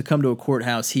to come to a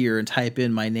courthouse here and type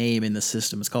in my name in the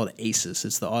system, it's called ACES.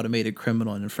 It's the Automated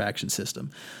Criminal and Infraction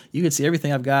System. You can see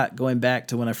everything I've got going back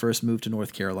to when I first moved to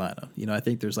North Carolina. You know, I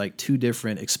think there's like 2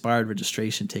 different expired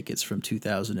registration tickets from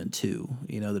 2002,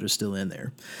 that are still in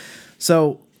there.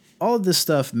 So all of this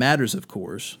stuff matters, of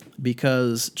course,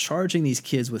 because charging these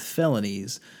kids with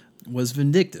felonies was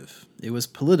vindictive. It was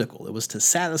political. It was to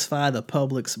satisfy the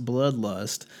public's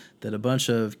bloodlust that a bunch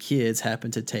of kids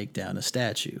happened to take down a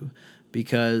statue,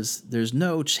 because there's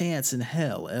no chance in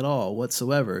hell at all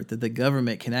whatsoever that the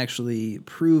government can actually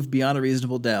prove beyond a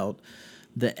reasonable doubt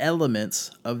the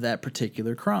elements of that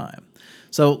particular crime.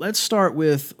 So let's start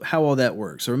with how all that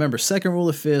works. So remember, second rule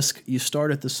of Fisk, you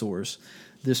start at the source.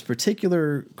 This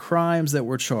particular crimes that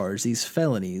were charged, these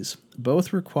felonies,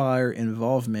 both require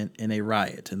involvement in a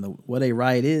riot. And what a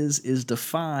riot is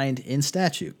defined in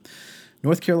statute.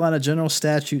 North Carolina General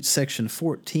Statute Section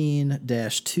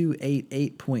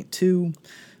 14-288.2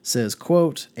 says,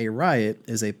 quote, "A riot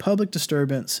is a public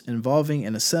disturbance involving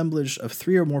an assemblage of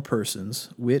 3 or more persons,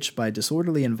 which by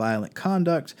disorderly and violent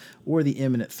conduct or the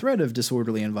imminent threat of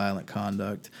disorderly and violent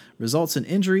conduct results in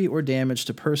injury or damage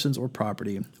to persons or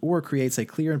property, or creates a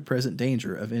clear and present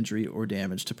danger of injury or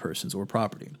damage to persons or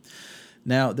property."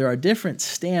 Now, there are different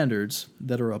standards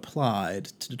that are applied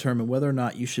to determine whether or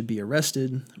not you should be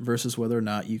arrested versus whether or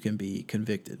not you can be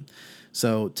convicted.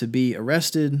 So to be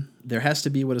arrested, there has to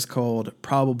be what is called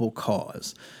probable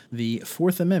cause. The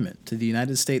Fourth Amendment to the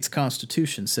United States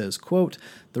Constitution says, quote,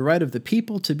 "The right of the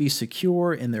people to be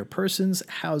secure in their persons,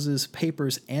 houses,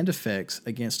 papers, and effects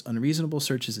against unreasonable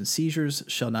searches and seizures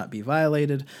shall not be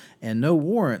violated, and no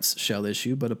warrants shall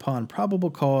issue but upon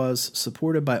probable cause,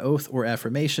 supported by oath or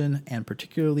affirmation, and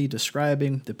particularly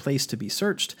describing the place to be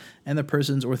searched and the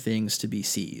persons or things to be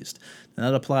seized." And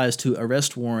that applies to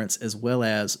arrest warrants as well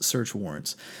as search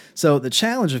warrants. So the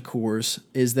challenge, of course,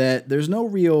 is that there's no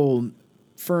real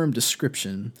firm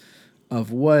description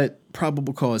of what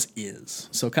probable cause is.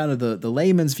 So kind of the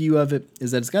layman's view of it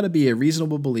is that it's got to be a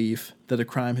reasonable belief that a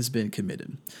crime has been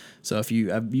committed. So I've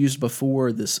used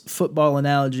before this football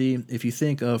analogy. If you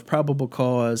think of probable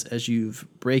cause as you've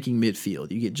breaking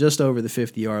midfield, you get just over the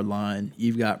 50-yard line,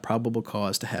 you've got probable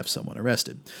cause to have someone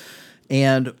arrested.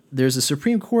 And there's a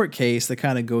Supreme Court case that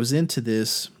kind of goes into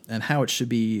this and how it should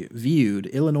be viewed,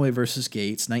 Illinois versus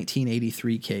Gates,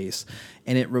 1983 case,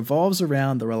 and it revolves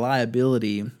around the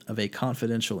reliability of a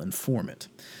confidential informant.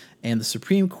 And the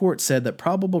Supreme Court said that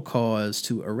probable cause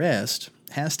to arrest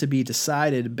has to be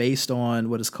decided based on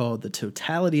what is called the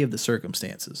totality of the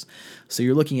circumstances. So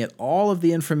you're looking at all of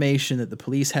the information that the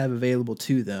police have available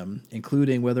to them,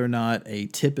 including whether or not a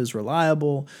tip is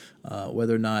reliable,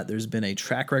 whether or not there's been a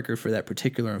track record for that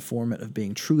particular informant of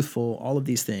being truthful, all of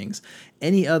these things.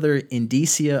 Any other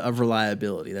indicia of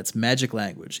reliability, that's magic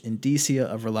language, indicia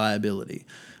of reliability,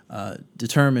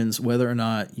 determines whether or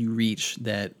not you reach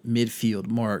that midfield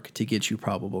mark to get you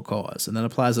probable cause. And that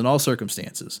applies in all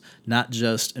circumstances, not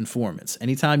just informants.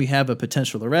 Anytime you have a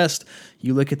potential arrest,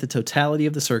 you look at the totality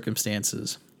of the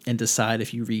circumstances and decide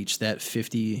if you reach that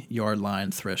 50-yard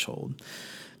line threshold.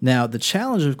 Now, the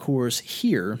challenge, of course,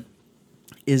 here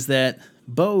is that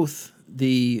both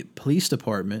the police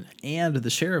department and the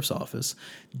sheriff's office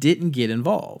didn't get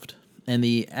involved. And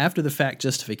the after-the-fact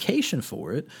justification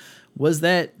for it was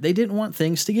that they didn't want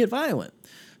things to get violent.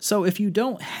 So if you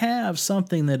don't have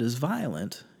something that is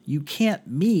violent, you can't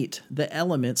meet the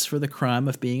elements for the crime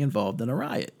of being involved in a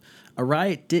riot. A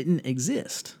riot didn't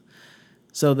exist.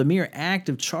 So the mere act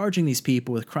of charging these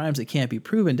people with crimes that can't be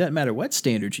proven, doesn't matter what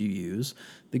standards you use,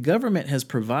 the government has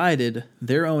provided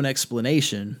their own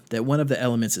explanation that one of the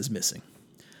elements is missing.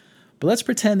 But let's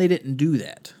pretend they didn't do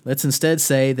that. Let's instead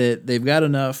say that they've got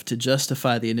enough to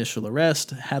justify the initial arrest.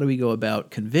 How do we go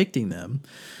about convicting them?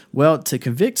 Well, to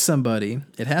convict somebody,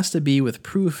 it has to be with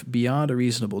proof beyond a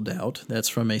reasonable doubt. That's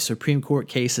from a Supreme Court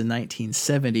case in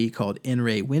 1970 called In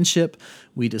re Winship.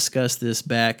 We discussed this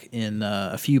back in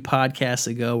a few podcasts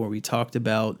ago where we talked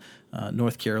about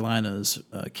North Carolina's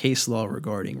case law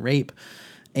regarding rape.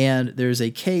 And there's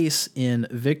a case in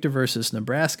Victor versus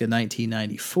Nebraska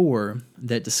 1994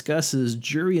 that discusses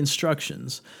jury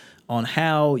instructions on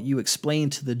how you explain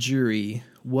to the jury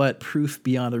what proof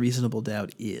beyond a reasonable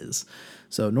doubt is.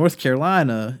 So North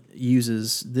Carolina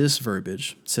uses this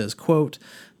verbiage, says, quote,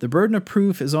 "The burden of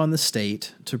proof is on the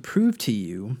state to prove to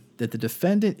you that the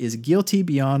defendant is guilty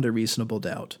beyond a reasonable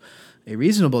doubt. A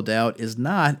reasonable doubt is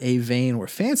not a vain or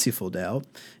fanciful doubt.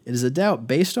 It is a doubt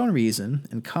based on reason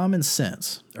and common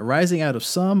sense, arising out of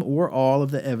some or all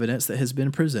of the evidence that has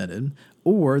been presented,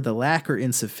 or the lack or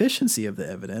insufficiency of the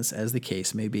evidence, as the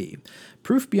case may be.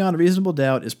 Proof beyond a reasonable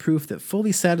doubt is proof that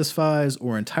fully satisfies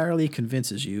or entirely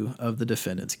convinces you of the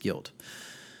defendant's guilt."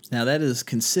 Now, that is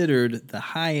considered the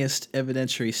highest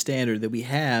evidentiary standard that we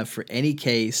have for any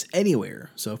case anywhere.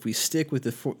 So if we stick with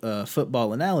the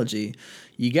football analogy,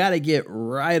 you got to get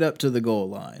right up to the goal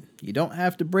line. You don't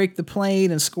have to break the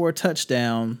plane and score a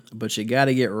touchdown, but you got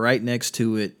to get right next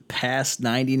to it, past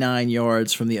 99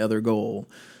 yards from the other goal,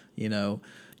 you know.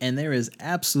 And there is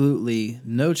absolutely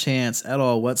no chance at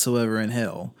all whatsoever in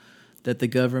hell that the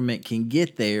government can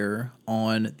get there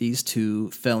on these two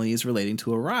felonies relating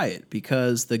to a riot,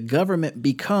 because the government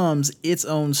becomes its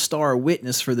own star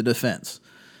witness for the defense.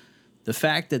 The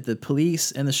fact that the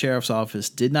police and the sheriff's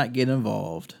office did not get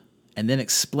involved and then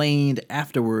explained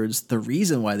afterwards the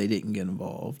reason why they didn't get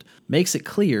involved makes it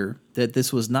clear that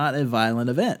this was not a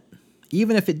violent event.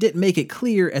 Even if it didn't make it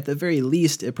clear, at the very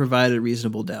least, it provided a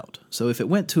reasonable doubt. So if it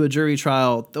went to a jury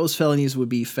trial, those felonies would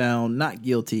be found not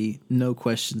guilty, no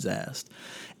questions asked.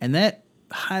 And that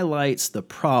highlights the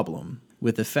problem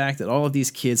with the fact that all of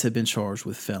these kids have been charged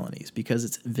with felonies, because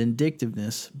it's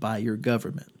vindictiveness by your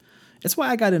government. That's why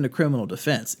I got into criminal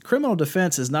defense. Criminal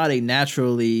defense is not a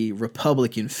naturally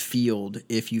Republican field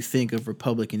if you think of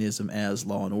republicanism as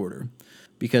law and order,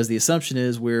 because the assumption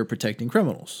is we're protecting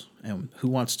criminals, and who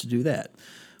wants to do that?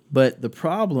 But the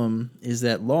problem is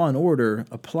that law and order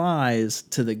applies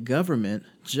to the government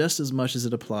just as much as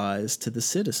it applies to the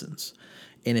citizens.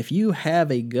 And if you have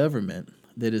a government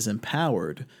that is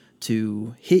empowered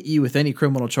to hit you with any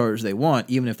criminal charge they want,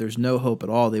 even if there's no hope at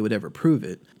all they would ever prove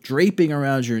it, draping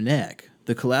around your neck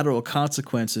the collateral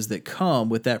consequences that come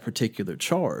with that particular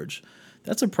charge,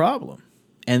 that's a problem.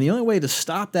 And the only way to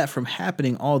stop that from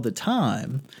happening all the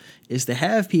time is to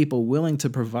have people willing to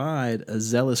provide a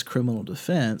zealous criminal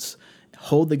defense,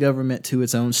 hold the government to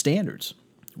its own standards.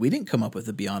 We didn't come up with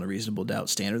a beyond a reasonable doubt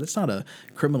standard. That's not a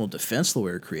criminal defense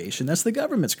lawyer creation. That's the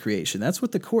government's creation. That's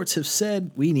what the courts have said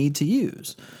we need to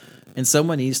use. And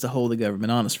someone needs to hold the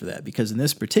government honest for that, because in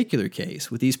this particular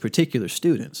case, with these particular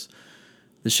students,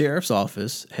 the sheriff's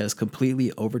office has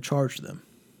completely overcharged them.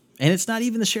 And it's not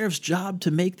even the sheriff's job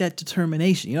to make that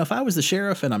determination. You know, if I was the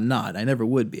sheriff, and I'm not, I never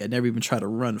would be, I'd never even try to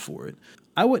run for it,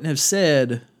 I wouldn't have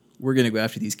said, we're going to go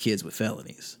after these kids with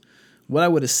felonies. What I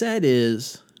would have said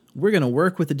is, we're going to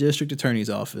work with the district attorney's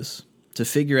office to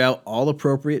figure out all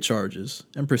appropriate charges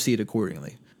and proceed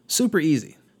accordingly. Super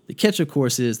easy. The catch, of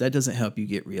course, is that doesn't help you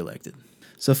get reelected.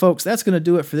 So, folks, that's going to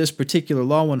do it for this particular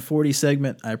Law 140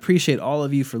 segment. I appreciate all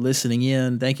of you for listening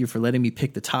in. Thank you for letting me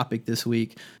pick the topic this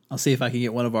week. I'll see if I can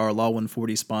get one of our Law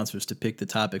 140 sponsors to pick the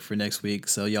topic for next week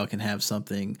so y'all can have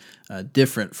something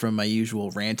different from my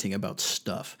usual ranting about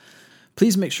stuff.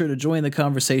 Please make sure to join the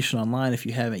conversation online if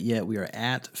you haven't yet. We are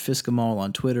at Fiskamal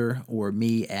on Twitter, or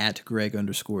me at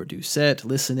Greg_Doucette.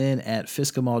 Listen in at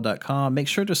Fiskamal.com. Make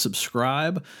sure to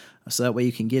subscribe so that way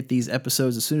you can get these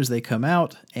episodes as soon as they come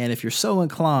out. And if you're so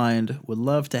inclined, would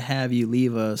love to have you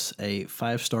leave us a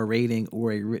 5-star rating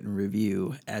or a written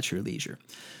review at your leisure.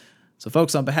 So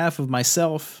folks, on behalf of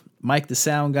myself, Mike the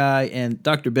Sound Guy, and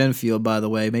Dr. Benfield, by the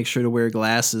way, make sure to wear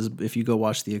glasses if you go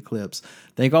watch the eclipse.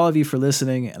 Thank all of you for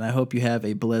listening, and I hope you have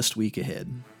a blessed week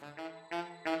ahead.